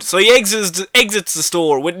around. So he exits the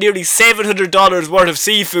store with nearly $700 worth of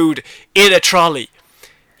seafood in a trolley.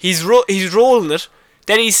 He's rolling it.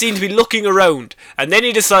 Then he's seen to be looking around, and then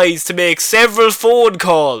he decides to make several phone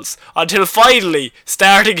calls until finally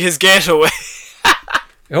starting his getaway.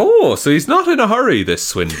 Oh, so he's not in a hurry, this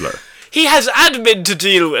swindler. He has admin to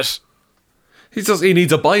deal with. He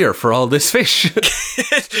needs a buyer for all this fish.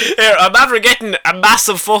 Here, I'm after getting a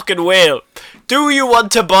massive fucking whale. Do you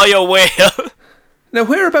want to buy a whale? Now,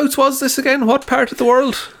 whereabouts was this again? What part of the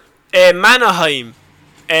world? Manheim.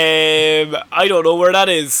 I don't know where that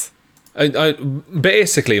is.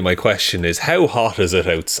 Basically, my question is, how hot is it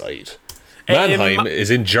outside? Mannheim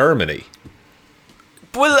is in Germany.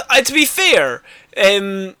 Well, to be fair,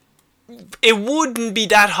 it wouldn't be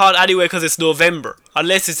that hot anyway because it's November,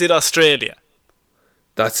 unless it's in Australia.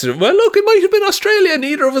 Well, look, it might have been Australia.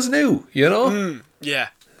 Neither of us knew, you know. Yeah.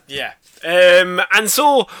 And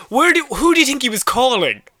so, who do you think he was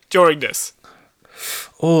calling during this?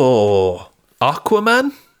 Oh,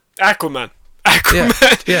 Aquaman. Yeah,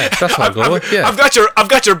 that's what I'm going with. Yeah. I've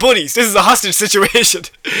got your buddies. This is a hostage situation.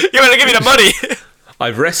 You want to give me the money?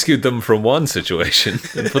 I've rescued them from one situation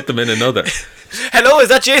and put them in another. Hello, is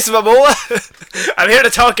that Jason Momoa? I'm here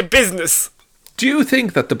to talk business. Do you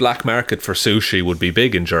think that the black market for sushi would be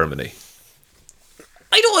big in Germany?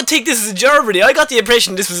 I don't think this is in Germany. I got the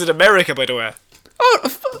impression this was in America, by the way. Oh,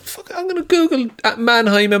 fuck, I'm going to Google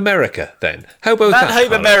Mannheim, America, then. How about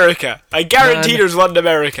Mannheim, America. I guarantee there's one in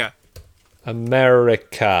America.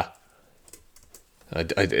 America.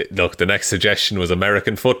 Look, the next suggestion was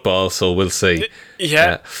American football, so we'll see.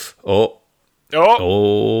 Yeah. Oh,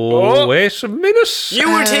 wait a minute.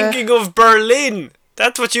 You were thinking of Berlin.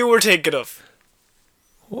 That's what you were thinking of.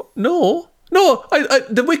 What? No, No,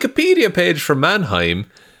 the Wikipedia page for Mannheim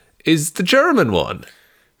is the German one.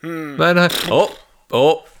 Mannheim.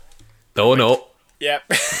 Oh, no. Yep.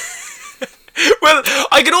 Well,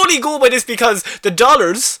 I can only go by this because the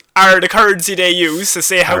dollars are the currency they use to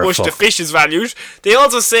say how much the fish is valued. They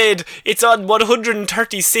also said it's on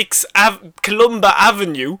 136 Columba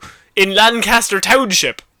Avenue in Lancaster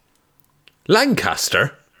Township.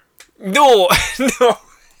 Lancaster? No. No,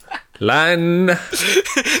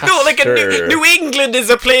 like New England is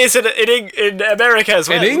a place in America as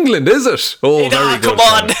well. In England, is it? Oh, very good. Come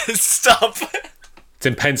on, stop. It's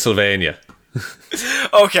in Pennsylvania.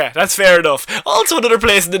 Okay, that's fair enough. Also another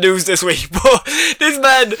place in the news this week, but this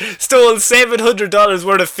man stole $700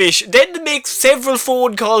 worth of fish, then makes several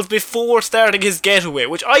phone calls before starting his getaway,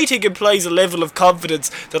 which I think implies a level of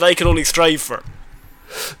confidence that I can only strive for.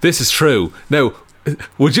 This is true. Now,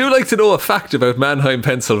 would you like to know a fact about Mannheim,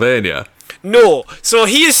 Pennsylvania? No. So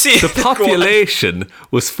he is seen... The population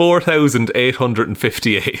was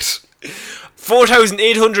 4,858.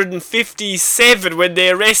 4,857 when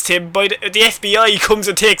they arrest him, but the FBI comes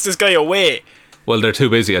and takes this guy away. Well, they're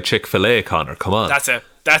too busy at Chick-fil-A, Connor. Come on. That's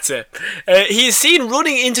it. He is seen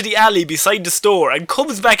running into the alley beside the store and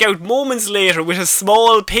comes back out moments later with a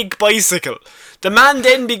small pink bicycle. The man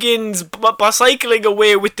then begins cycling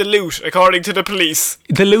away with the loot, according to the police.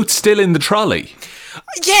 The loot's still in the trolley?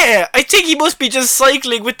 Yeah, I think he must be just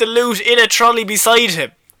cycling with the loot in a trolley beside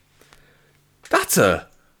him. That's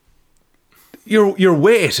Your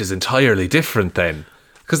weight is entirely different then.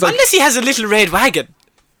 Unless he has a little red wagon.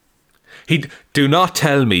 Do not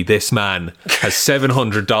tell me this man has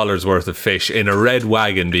 $700 worth of fish in a red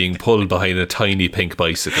wagon being pulled behind a tiny pink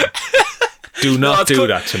bicycle. Do not do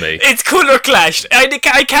that to me. It's colour clashed. I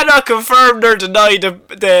cannot confirm nor deny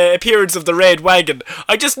the appearance of the red wagon.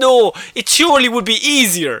 I just know it surely would be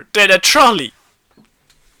easier than a trolley.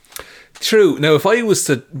 True. Now, if I was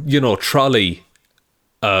to, trolley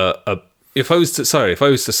if I was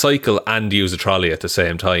to cycle and use a trolley at the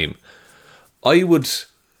same time, I would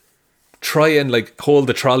try and hold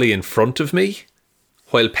the trolley in front of me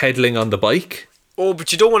while pedaling on the bike. Oh,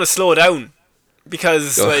 but you don't want to slow down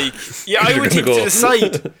because I would take it to the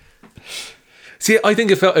side. See, I think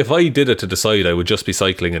if I did it to the side, I would just be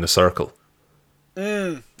cycling in a circle.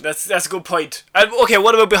 That's a good point. Okay,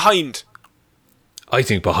 what about behind? I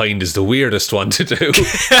think behind is the weirdest one to do.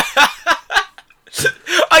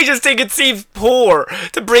 I just think it seems poor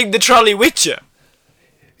to bring the trolley with you.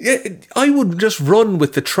 Yeah, I would just run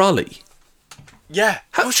with the trolley. Yeah,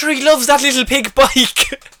 I'm sure he loves that little pink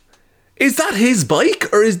bike. Is that his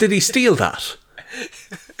bike, or did he steal that?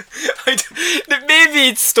 Maybe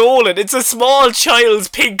it's stolen. It's a small child's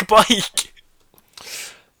pink bike.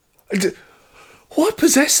 What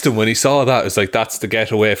possessed him when he saw that? It's that's the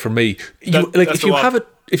getaway for me.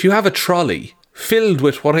 If you have a trolley filled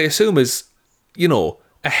with what I assume is,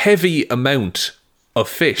 a heavy amount of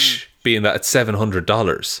fish, being that it's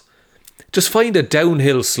 $700, just find a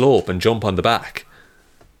downhill slope and jump on the back.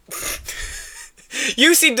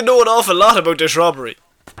 You seem to know an awful lot about this robbery.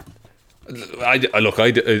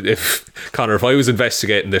 Connor, if I was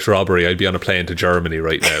investigating this robbery, I'd be on a plane to Germany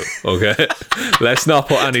right now. Okay, let's not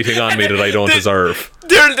put anything on me that I don't deserve.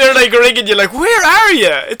 They're ringing you where are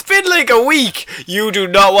you? It's been a week. You do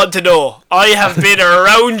not want to know. I have been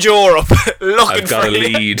around Europe looking for you. I've got a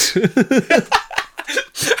lead.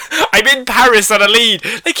 I'm in Paris on a lead.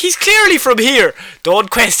 He's clearly from here. Don't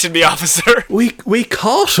question me, officer. We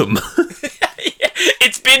caught him.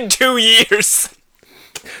 It's been 2 years.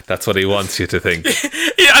 That's what he wants you to think.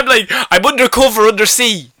 I'm undercover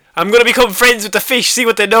undersea. I'm going to become friends with the fish, see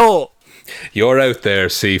what they know. You're out there,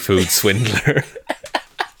 seafood swindler.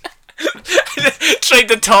 Trying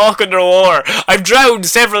to talk underwater. I've drowned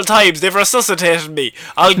several times. They've resuscitated me.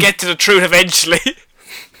 I'll get to the truth eventually.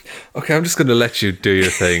 Okay, I'm just going to let you do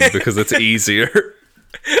your thing because it's easier.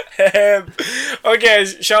 Okay,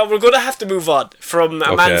 Sean, we're going to have to move on from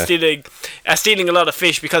a man stealing a lot of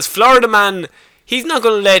fish, because Florida man, he's not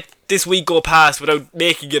going to let this week go past without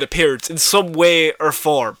making an appearance in some way or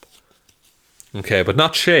form. Okay, but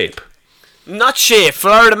not shape. Not shape.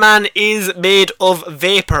 Florida man is made of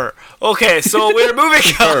vapor. Okay, so we're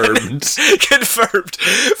moving on. Confirmed.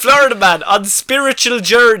 Florida man on spiritual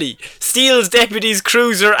journey steals deputy's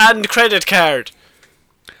cruiser and credit card.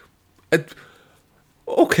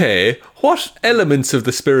 Okay, what elements of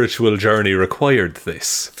the spiritual journey required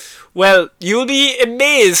this? Well, you'll be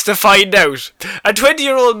amazed to find out. A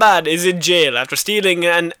 20-year-old man is in jail after stealing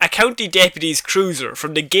a county deputy's cruiser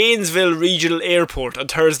from the Gainesville Regional Airport on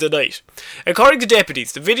Thursday night. According to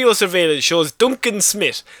deputies, the video surveillance shows Duncan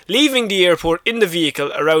Smith leaving the airport in the vehicle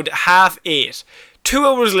around 8:30. 2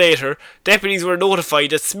 hours later, deputies were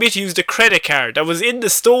notified that Smith used a credit card that was in the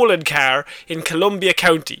stolen car in Columbia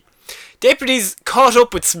County. Deputies caught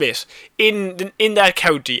up with Smith in that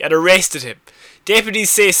county and arrested him.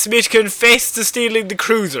 Deputies say Smith confessed to stealing the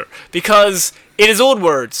cruiser because, in his own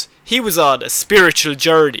words, he was on a spiritual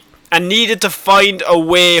journey and needed to find a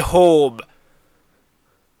way home.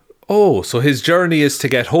 Oh, so his journey is to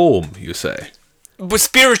get home, you say? But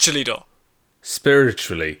spiritually, though.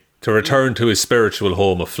 Spiritually. To return to his spiritual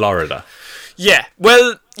home of Florida. Yeah,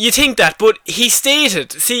 well, you think that, but he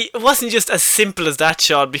stated, see, it wasn't just as simple as that,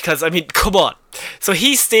 Sean, because, I mean, come on. So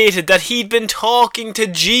he stated that he'd been talking to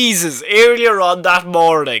Jesus earlier on that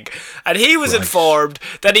morning, and he was informed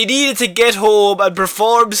that he needed to get home and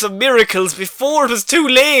perform some miracles before it was too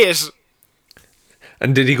late.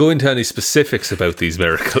 And did he go into any specifics about these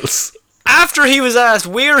miracles? After he was asked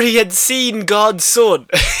where he had seen God's son,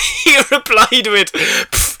 he replied with,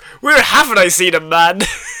 "Where haven't I seen him, man?"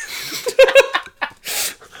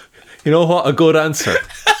 You know what? A good answer.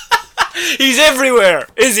 He's everywhere,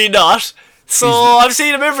 is he not? So I've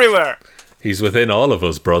seen him everywhere. He's within all of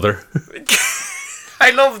us, brother. I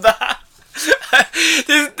love that.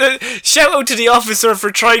 Shout out to the officer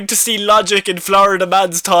for trying to see logic in Florida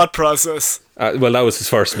man's thought process. Well, that was his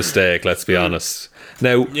first mistake, let's be honest.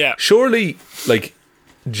 Now, Yeah. surely, like,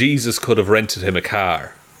 Jesus could have rented him a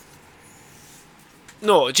car.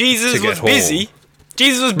 No, Jesus To get was home. busy.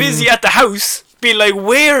 Jesus was busy at the house, being like,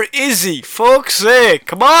 "Where is he? Fuck's sake.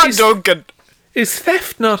 Come on, Duncan." Is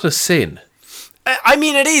theft not a sin? I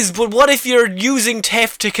mean, it is, but what if you're using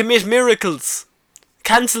theft to commit miracles?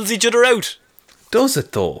 Cancels each other out. Does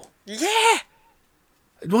it, though? Yeah.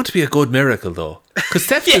 It'd want to be a good miracle, though. Because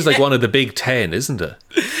theft is like one of the big 10, isn't it?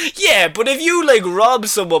 Yeah, but if you, like, rob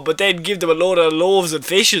someone but then give them a load of loaves and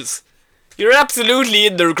fishes, you're absolutely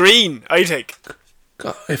in their green, I think.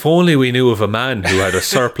 God, if only we knew of a man who had a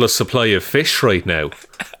surplus supply of fish right now.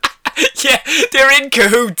 Yeah, they're in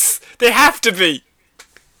cahoots. They have to be.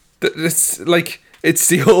 It's like, it's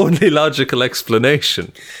the only logical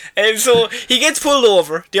explanation. And so he gets pulled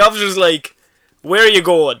over. The officer's like, "Where are you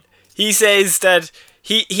going?" He says that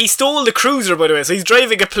he stole the cruiser, by the way. So he's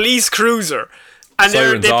driving a police cruiser. And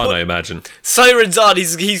Sirens on, I imagine. Sirens on.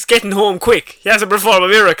 He's getting home quick. He has to perform a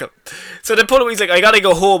miracle. So they pull him. He's like, "I gotta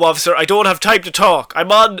go home, officer. I don't have time to talk.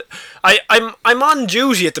 I'm on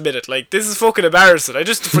duty at the minute. Like, this is fucking embarrassing. I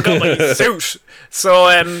just forgot my suit."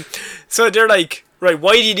 So they're like, "Right,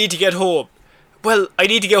 why do you need to get home?" "Well, I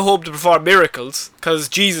need to get home to perform miracles because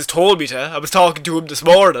Jesus told me to. I was talking to him this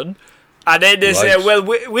morning." And then they say, "Well,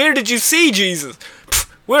 where did you see Jesus?"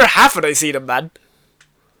 "Where haven't I seen him, man?"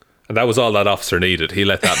 And that was all that officer needed. He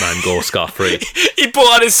let that man go scot-free. He put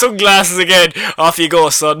on his sunglasses again. "Off you go,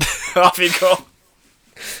 son. Off you go."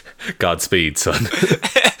 Godspeed, son.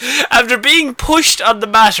 After being pushed on the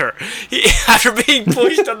matter.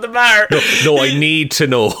 No, I need to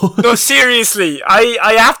know. No, seriously,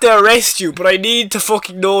 I have to arrest you, but I need to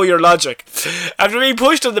fucking know your logic. After being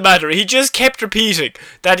pushed on the matter, he just kept repeating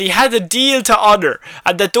that he had a deal to honour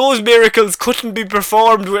and that those miracles couldn't be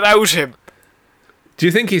performed without him. Do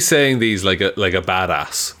you think he's saying these like a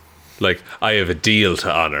badass? Like, I have a deal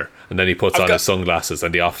to honour. And then he puts on his sunglasses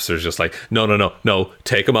and the officer's just like, no,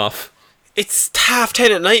 take them off. It's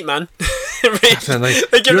 10:30 at night, man. Right?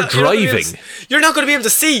 Like, you're driving. You're not going to be able to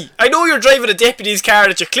see. I know you're driving a deputy's car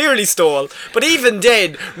that you clearly stole, but even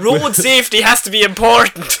then, road safety has to be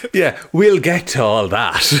important. Yeah, we'll get to all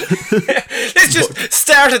that. Let's just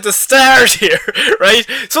start at the start here, right?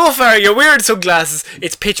 So far, you're wearing sunglasses,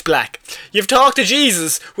 it's pitch black. You've talked to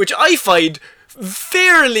Jesus, which I find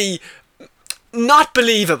fairly not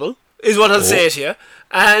believable, is what I'll say to you.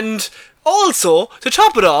 And also, to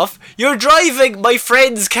top it off, you're driving my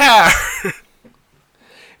friend's car.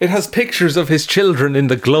 It has pictures of his children in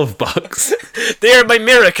the glove box. They're my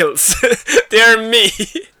miracles. They're me.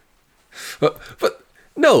 But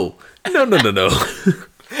no. And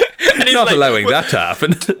he's Not like, allowing that to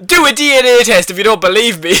happen. "Do a DNA test if you don't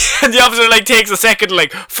believe me." And the officer takes a second,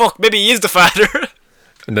 like, "Fuck, maybe he is the father."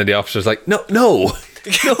 And then the officer's like, no.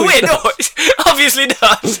 Wait, no, obviously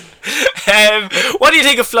not. What do you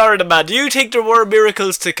think of Florida Man? Do you think there were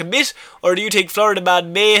miracles to commit, or do you think Florida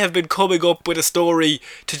Man may have been coming up with a story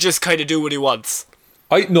to just kind of do what he wants?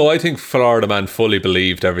 I think Florida Man fully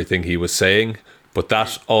believed everything he was saying, but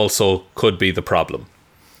that also could be the problem.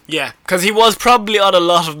 Yeah, because he was probably on a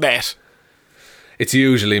lot of meth. It's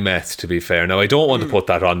usually meth, to be fair. Now, I don't want to put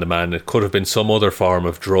that on the man. It could have been some other form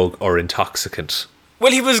of drug or intoxicant.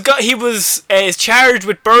 Well, he was charged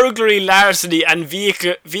with burglary, larceny, and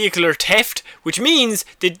vehicular theft, which means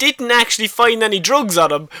they didn't actually find any drugs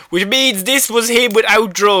on him, which means this was him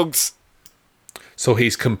without drugs. So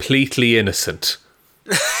he's completely innocent.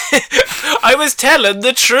 I was telling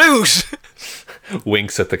the truth.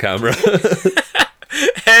 Winks at the camera.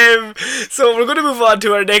 So we're going to move on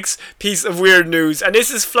to our next piece of weird news, and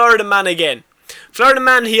this is Florida Man again. Florida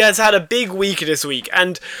Man, he has had a big week this week,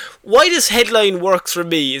 and why this headline works for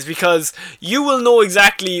me is because you will know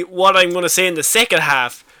exactly what I'm going to say in the second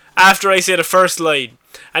half after I say the first line.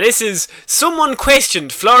 And this is, someone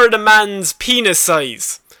questioned Florida Man's penis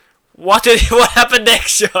size. What happened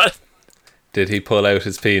next, Sean? Did he pull out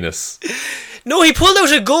his penis? No, he pulled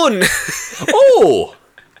out a gun. Oh!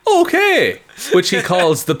 Okay. Which he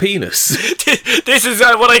calls the penis. This is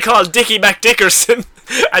what I call Dickie McDickerson,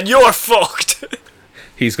 and you're fucked.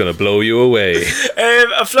 He's going to blow you away.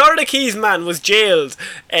 A Florida Keys man was jailed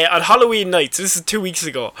on Halloween night. So this is 2 weeks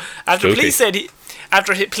ago. After police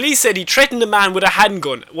said he threatened a man with a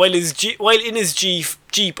handgun while in his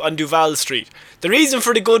Jeep on Duval Street. The reason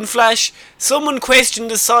for the gun flash? Someone questioned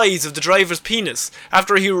the size of the driver's penis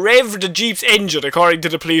after he revved the Jeep's engine, according to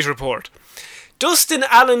the police report. Dustin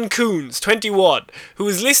Allen Coons, 21, who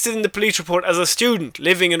was listed in the police report as a student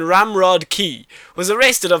living in Ramrod Key, was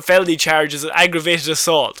arrested on felony charges of aggravated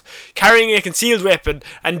assault, carrying a concealed weapon,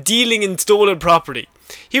 and dealing in stolen property.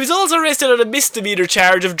 He was also arrested on a misdemeanor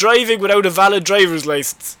charge of driving without a valid driver's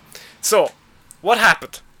license. So, what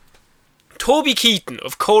happened? Toby Keaton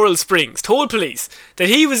of Coral Springs told police that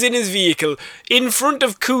he was in his vehicle in front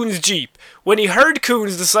of Coons' Jeep when he heard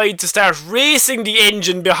Coons decide to start racing the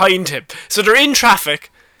engine behind him. So they're in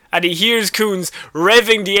traffic and he hears Coons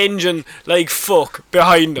revving the engine like fuck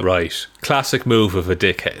behind him. Right. Classic move of a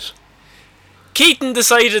dickhead. Keaton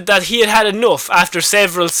decided that he had had enough after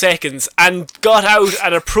several seconds and got out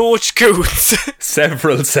and approached Coons.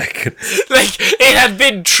 Several seconds. Like, it had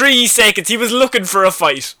been 3 seconds. He was looking for a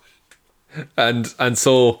fight. And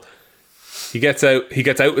so he gets out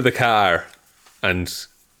of the car and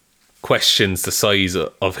questions the size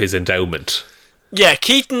of his endowment. Yeah,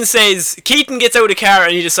 Keaton gets out of the car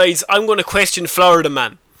and he decides, I'm going to question Florida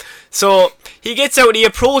Man. So he gets out and he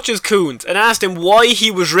approaches Coons and asks him why he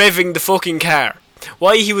was revving the fucking car,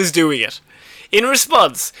 why he was doing it. In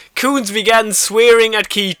response, Coons began swearing at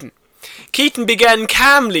Keaton. Keaton began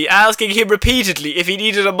calmly asking him repeatedly if he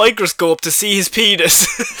needed a microscope to see his penis.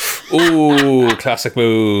 Ooh, classic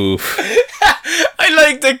move. I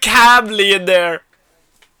like the calmly in there.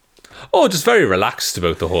 Oh, just very relaxed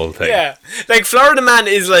about the whole thing. Yeah. Like, Florida Man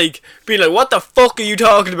is like, being like, what the fuck are you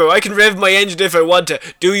talking about? I can rev my engine if I want to.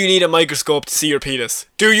 Do you need a microscope to see your penis?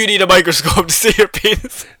 Do you need a microscope to see your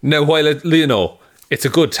penis? Now, while it's a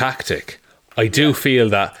good tactic, I do feel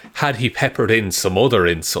that had he peppered in some other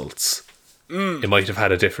insults, it might have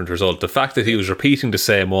had a different result. The fact that he was repeating the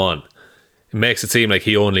same one, it makes it seem like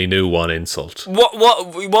he only knew one insult.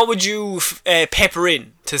 What would you pepper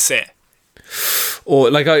in to say? Oh,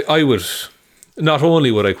 like I would. Not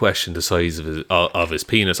only would I question the size of his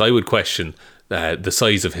penis, I would question the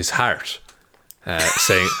size of his heart.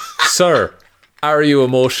 Saying, "Sir, are you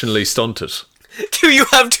emotionally stunted? Do you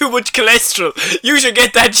have too much cholesterol? You should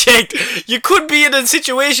get that checked. You could be in a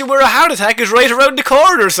situation where a heart attack is right around the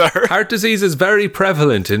corner, sir." Heart disease is very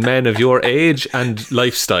prevalent in men of your age and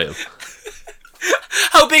lifestyle.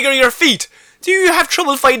 How big are your feet? Do you have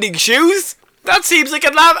trouble finding shoes? That seems like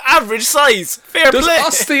an average size. Fair Does play.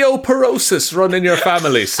 osteoporosis run in your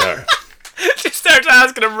family, sir? Just start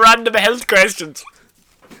asking him random health questions.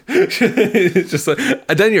 Just like,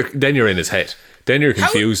 and then you're in his head. Then you're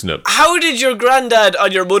confusing him. How did your granddad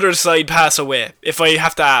on your mother's side pass away? If I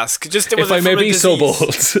have to ask, If I may be so bold,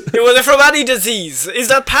 was it from any disease? Is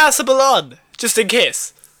that passable on? Just in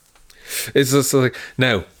case. It's just like,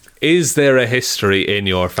 now, is there a history in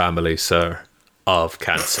your family, sir, of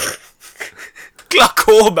cancer?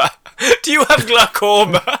 Glaucoma. Do you have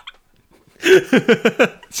glaucoma?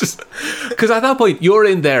 Just because at that point you're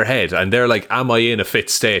in their head and they're like, am I in a fit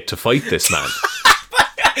state to fight this man?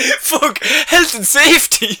 Fuck, health and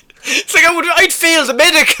safety. It's like I'd fail the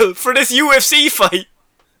medical for this UFC fight.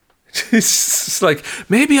 It's like,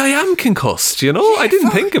 maybe I am concussed, you know? I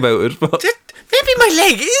didn't think about it, but maybe my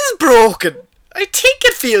leg is broken. I think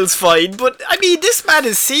it feels fine, but I mean, this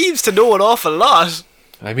man seems to know an awful lot.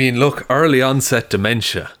 I mean, look, early onset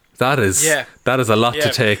dementia. That is a lot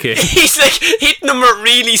to take in. He's like hitting them with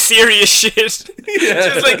really serious shit. Yeah.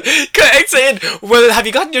 Just like saying, well, have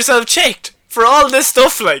you gotten yourself checked for all this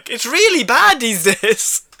stuff? Like, it's really bad these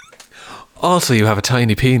days. Also, you have a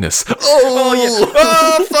tiny penis. Oh, yeah.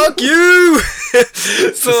 Oh, fuck you!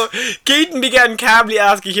 So, Keaton began calmly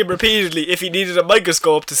asking him repeatedly if he needed a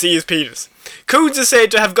microscope to see his penis. Coons is said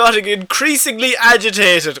to have gotten increasingly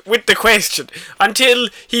agitated with the question until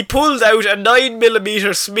he pulled out a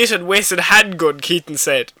 9mm Smith & Wesson handgun, Keaton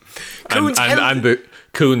said.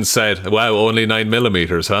 Coons said, wow, only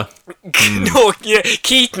 9mm, huh? No, yeah,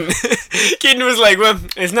 Keaton. Keaton was like, well,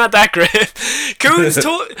 it's not that great.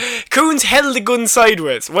 Coons held the gun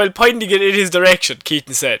sideways while pointing it in his direction,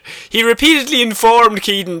 Keaton said. He repeatedly informed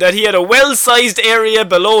Keaton that he had a well-sized area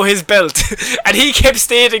below his belt, and he kept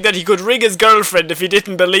stating that he could ring his girlfriend if he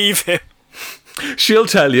didn't believe him. She'll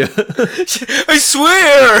tell you. I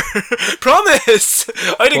swear! Promise!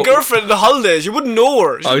 I had a girlfriend in the holidays. You wouldn't know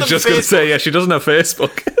her. I was just going to say, yeah, she doesn't have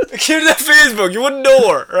Facebook. She doesn't have Facebook. You wouldn't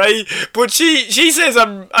know her, right? But she says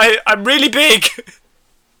I'm really big.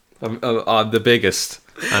 I'm the biggest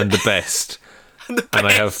and the best. And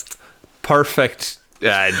I have perfect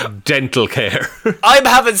dental care. I'm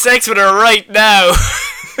having sex with her right now.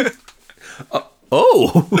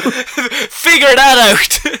 Oh! Figure that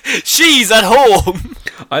out. She's at home.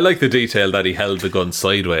 I like the detail that he held the gun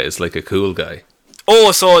sideways like a cool guy.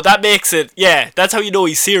 Oh, so that makes it, yeah, that's how you know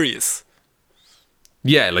he's serious.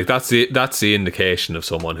 Yeah, like that's the indication of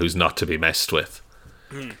someone who's not to be messed with.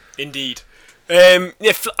 Indeed. Yeah,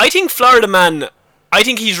 I think Florida Man, I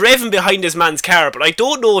think he's revving behind his man's car, but I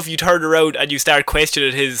don't know if you turn around and you start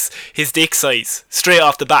questioning his dick size straight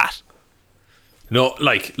off the bat. No,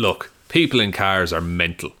 like, look. People in cars are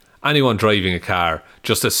mental. Anyone driving a car,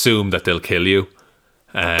 just assume that they'll kill you.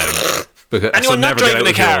 Anyone not driving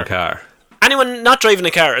a car. Anyone not driving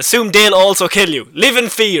a car, assume they'll also kill you. Live in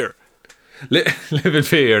fear. Live in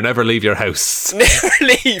fear. Never leave your house. Never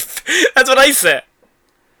leave. That's what I say.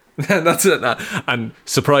 That's it. And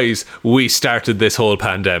surprise, we started this whole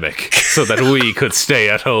pandemic so that we could stay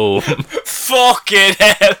at home. Fucking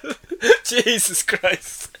hell. Jesus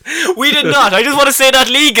Christ. We did not. I just want to say that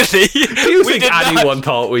legally. Do you think anyone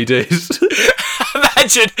thought we did?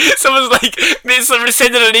 Imagine someone's like, somebody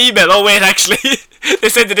sent in an email. Oh wait, actually, they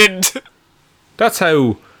said they didn't. That's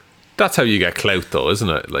how you get clout, though, isn't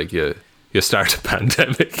it? Like you start a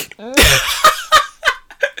pandemic. Do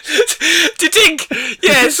you think?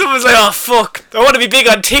 Yeah, someone's like, oh fuck, I want to be big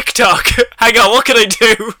on TikTok. Hang on, what can I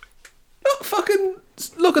do? Fucking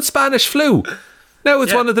look at Spanish flu. Now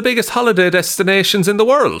it's one of the biggest holiday destinations in the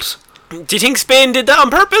world. Do you think Spain did that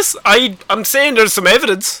on purpose? I'm saying there's some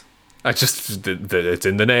evidence. It's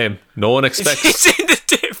in the name. No one expects. It's in the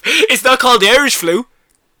tip. It's not called the Irish flu.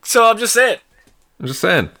 So I'm just saying.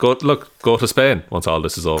 Go to Spain once all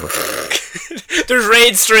this is over. There's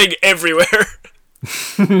raid string everywhere.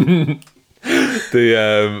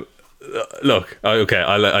 Look, okay,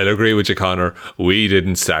 I'll agree with you, Connor. We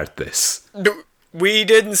didn't start this. We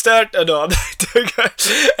didn't start. Oh, no,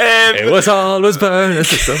 it was always burning.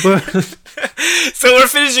 So we're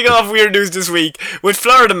finishing off weird news this week with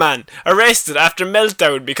Florida Man arrested after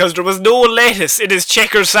meltdown because there was no lettuce in his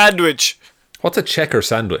checker sandwich. What's a checker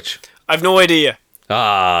sandwich? I've no idea.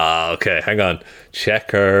 Okay, hang on.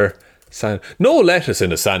 Checker sandwich. No lettuce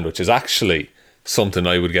in a sandwich is actually something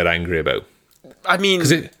I would get angry about. I mean,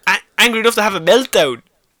 angry enough to have a meltdown.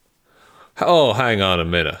 Oh, hang on a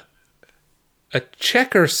minute. A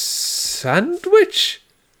checker sandwich?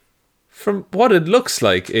 From what it looks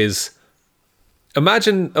like is...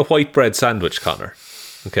 Imagine a white bread sandwich, Connor.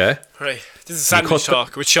 Okay? Right. This is sandwich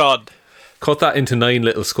talk with Sean. Cut that into 9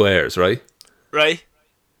 little squares, right? Right.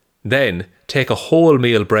 Then take a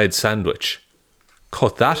wholemeal bread sandwich.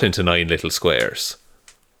 Cut that into 9 little squares.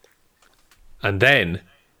 And then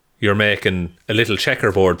you're making a little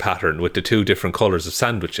checkerboard pattern with the 2 different colours of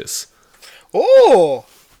sandwiches. Oh!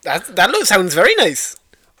 That sounds very nice.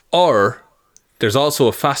 Or there's also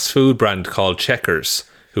a fast food brand called Checkers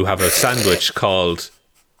who have a sandwich called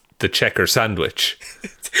the Checker Sandwich.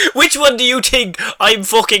 Which one do you think I'm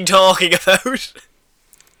fucking talking about?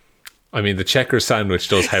 I mean, the Checker Sandwich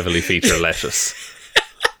does heavily feature lettuce.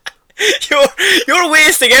 You're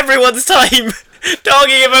wasting everyone's time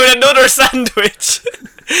talking about another sandwich.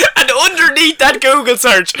 And underneath that Google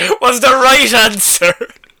search was the right answer.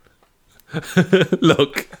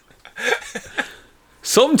 Look,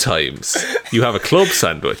 sometimes you have a club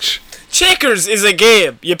sandwich. Checkers is a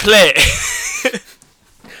game you play.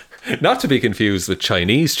 Not to be confused with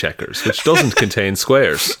Chinese checkers, which doesn't contain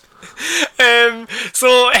squares.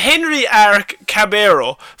 So Henry R.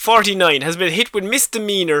 Cabero, 49, has been hit with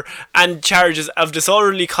misdemeanor and charges of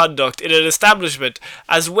disorderly conduct in an establishment,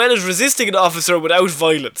 as well as resisting an officer without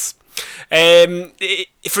violence.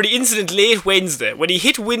 For the incident late Wednesday, when he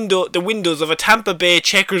hit the windows of a Tampa Bay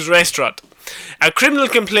Checkers restaurant. A criminal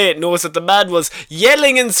complaint notes that the man was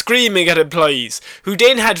yelling and screaming at employees, who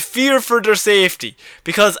then had fear for their safety,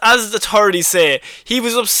 because, as the authorities say, he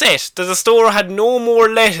was upset that the store had no more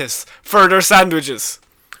lettuce for their sandwiches.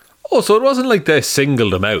 Oh, so it wasn't like they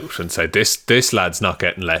singled him out and said, this lad's not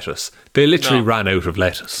getting lettuce. They literally ran out of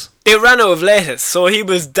lettuce. They ran out of lettuce, so he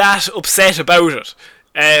was that upset about it.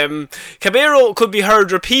 Cabero could be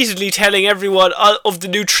heard repeatedly telling everyone of the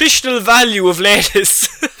nutritional value of lettuce.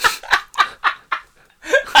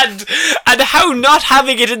 and how not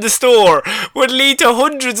having it in the store would lead to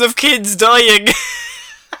hundreds of kids dying.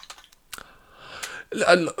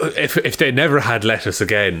 If they never had lettuce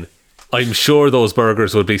again, I'm sure those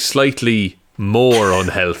burgers would be slightly more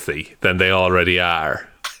unhealthy than they already are.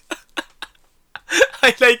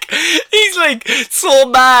 He's so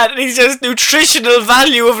mad, and he's just nutritional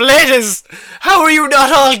value of lettuce. How are you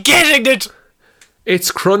not all getting it?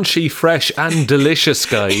 It's crunchy, fresh, and delicious,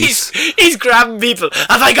 guys. He's grabbing people.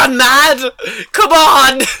 Have I gone mad? Come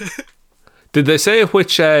on! Did they say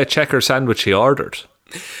which checker sandwich he ordered?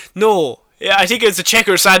 No. Yeah, I think it's a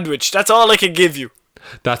checker sandwich. That's all I can give you.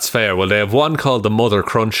 That's fair. Well, they have one called the Mother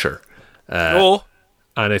Cruncher. Oh.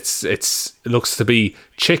 And it looks to be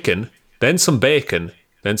chicken, then some bacon,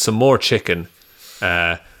 then some more chicken,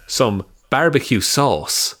 some barbecue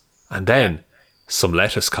sauce, and then some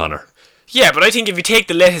lettuce, Connor. Yeah, but I think if you take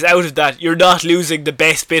the lettuce out of that, you're not losing the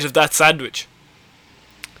best bit of that sandwich.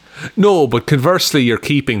 No, but conversely, you're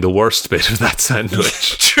keeping the worst bit of that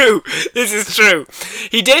sandwich. True. This is true.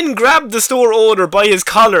 He then grabbed the store owner by his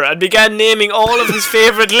collar and began naming all of his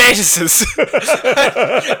favourite lettuces.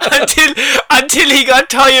 until he got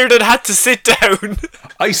tired and had to sit down.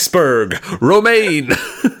 Iceberg, romaine. And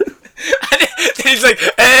then he's like,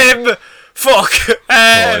 fuck.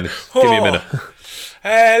 Give me a minute.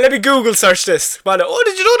 Let me Google search this. Oh,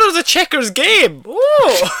 did you know there was a checkers game?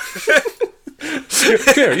 Oh.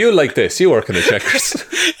 Here, you'll like this. You work in the checkers.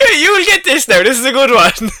 Yeah, you'll get this now. This is a good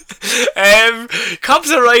one.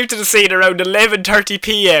 Cops arrived to the scene around 11:30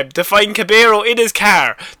 p.m. to find Cabero in his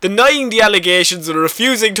car, denying the allegations and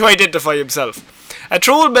refusing to identify himself. A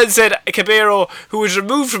trollman said Cabero, who was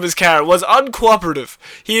removed from his car, was uncooperative.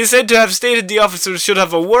 He is said to have stated the officers should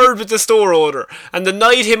have a word with the store owner and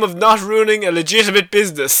denied him of not ruining a legitimate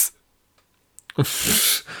business.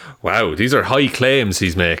 Wow, these are high claims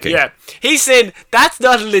he's making. Yeah, he's saying that's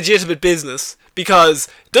not a legitimate business because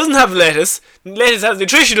it doesn't have lettuce has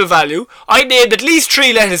nutritional value. I named at least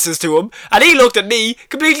 3 lettuces to him and he looked at me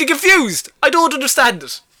completely confused. I don't understand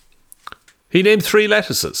it. He named 3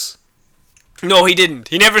 lettuces. No, he didn't.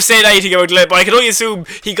 He never said anything about lettuce, but I can only assume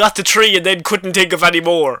he got to 3 and then couldn't think of any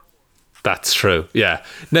more. That's true, yeah.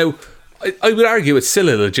 Now, I would argue it's still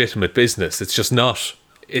a legitimate business. It's just not...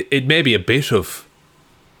 It may be a bit of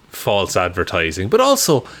false advertising, but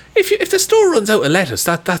also, if the store runs out of lettuce,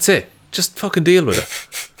 that's it. Just fucking deal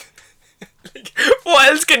with it. What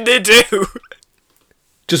else can they do?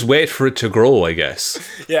 Just wait for it to grow, I guess.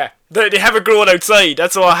 Yeah, they have it growing outside.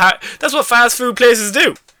 That's what fast food places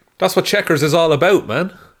do. That's what Checkers is all about,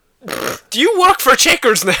 man. Do you work for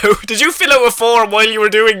Checkers now? Did you fill out a form while you were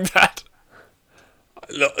doing that?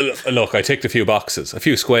 Look, I ticked a few boxes, a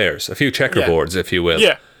few squares, a few checkerboards, if you will.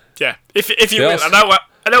 Yeah. If you will.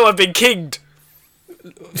 I know I've been kinged.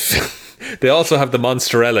 They also have the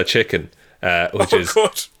mozzarella chicken, which is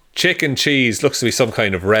good. Chicken cheese, looks to be some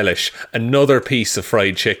kind of relish, another piece of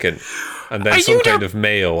fried chicken, and then some kind of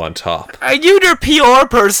mayo on top. Are you their PR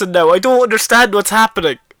person now? I don't understand what's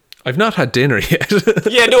happening. I've not had dinner yet.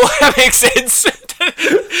 Yeah, no, that makes sense.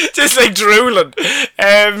 Just like drooling.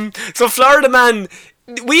 So Florida man,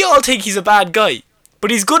 we all think he's a bad guy,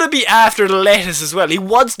 but he's gonna be after the lettuce as well. He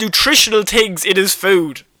wants nutritional things in his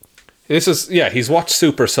food. He's watched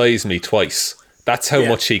Super Size Me twice. That's how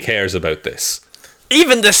much he cares about this.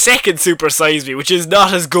 Even the second Super Size Me, which is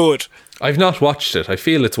not as good. I've not watched it. I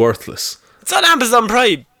feel it's worthless. It's on Amazon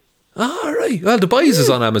Prime. Ah, right. Well, The Boys is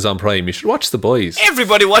on Amazon Prime. You should watch The Boys.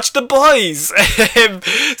 Everybody watch The Boys.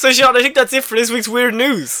 So, Sean, I think that's it for this week's Weird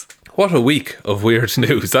News. What a week of weird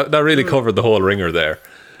news. That really covered the whole ringer there.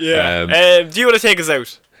 Yeah. Do you want to take us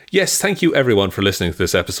out? Yes, thank you everyone for listening to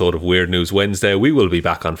this episode of Weird News Wednesday. We will be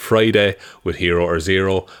back on Friday with Hero or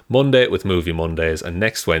Zero, Monday with Movie Mondays, and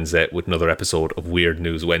next Wednesday with another episode of Weird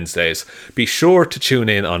News Wednesdays. Be sure to tune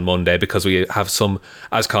in on Monday because we have some,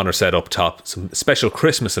 as Connor said up top, some special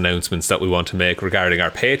Christmas announcements that we want to make regarding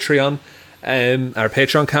our Patreon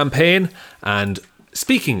campaign. And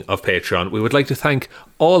speaking of Patreon, we would like to thank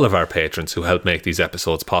all of our patrons who help make these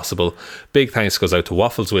episodes possible. Big thanks goes out to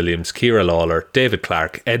Waffles Williams, Ciara Lawler, David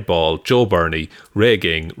Clark, Ed Ball, Joe Burney, Ray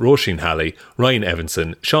Ging, Roisin Halley, Ryan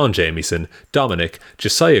Evanson, Sean Jamieson, Dominic,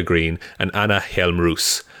 Josiah Green and Anna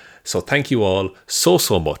Helmroos. So thank you all so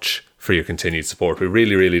much for your continued support. We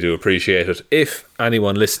really do appreciate it. If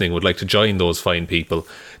anyone listening would like to join those fine people,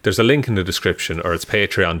 there's a link in the description, or it's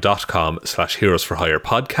patreon.com/Heroes for Hire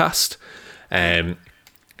podcast.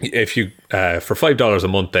 If you for $5 a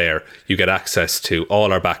month there, you get access to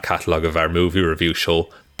all our back catalogue of our movie review show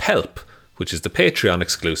Pelp, which is the Patreon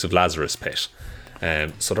exclusive Lazarus Pit.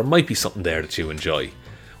 So there might be something there that you enjoy.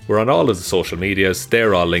 We're on all of the social medias,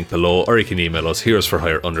 they're all linked below, or you can email us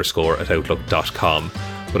heroesforhire_@outlook.com.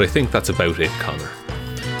 But I think that's about it, Connor.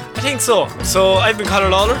 I think so. So I've been Conor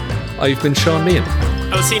Lawler. I've been Sean Meehan.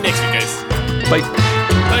 I'll see you next week, guys. Bye.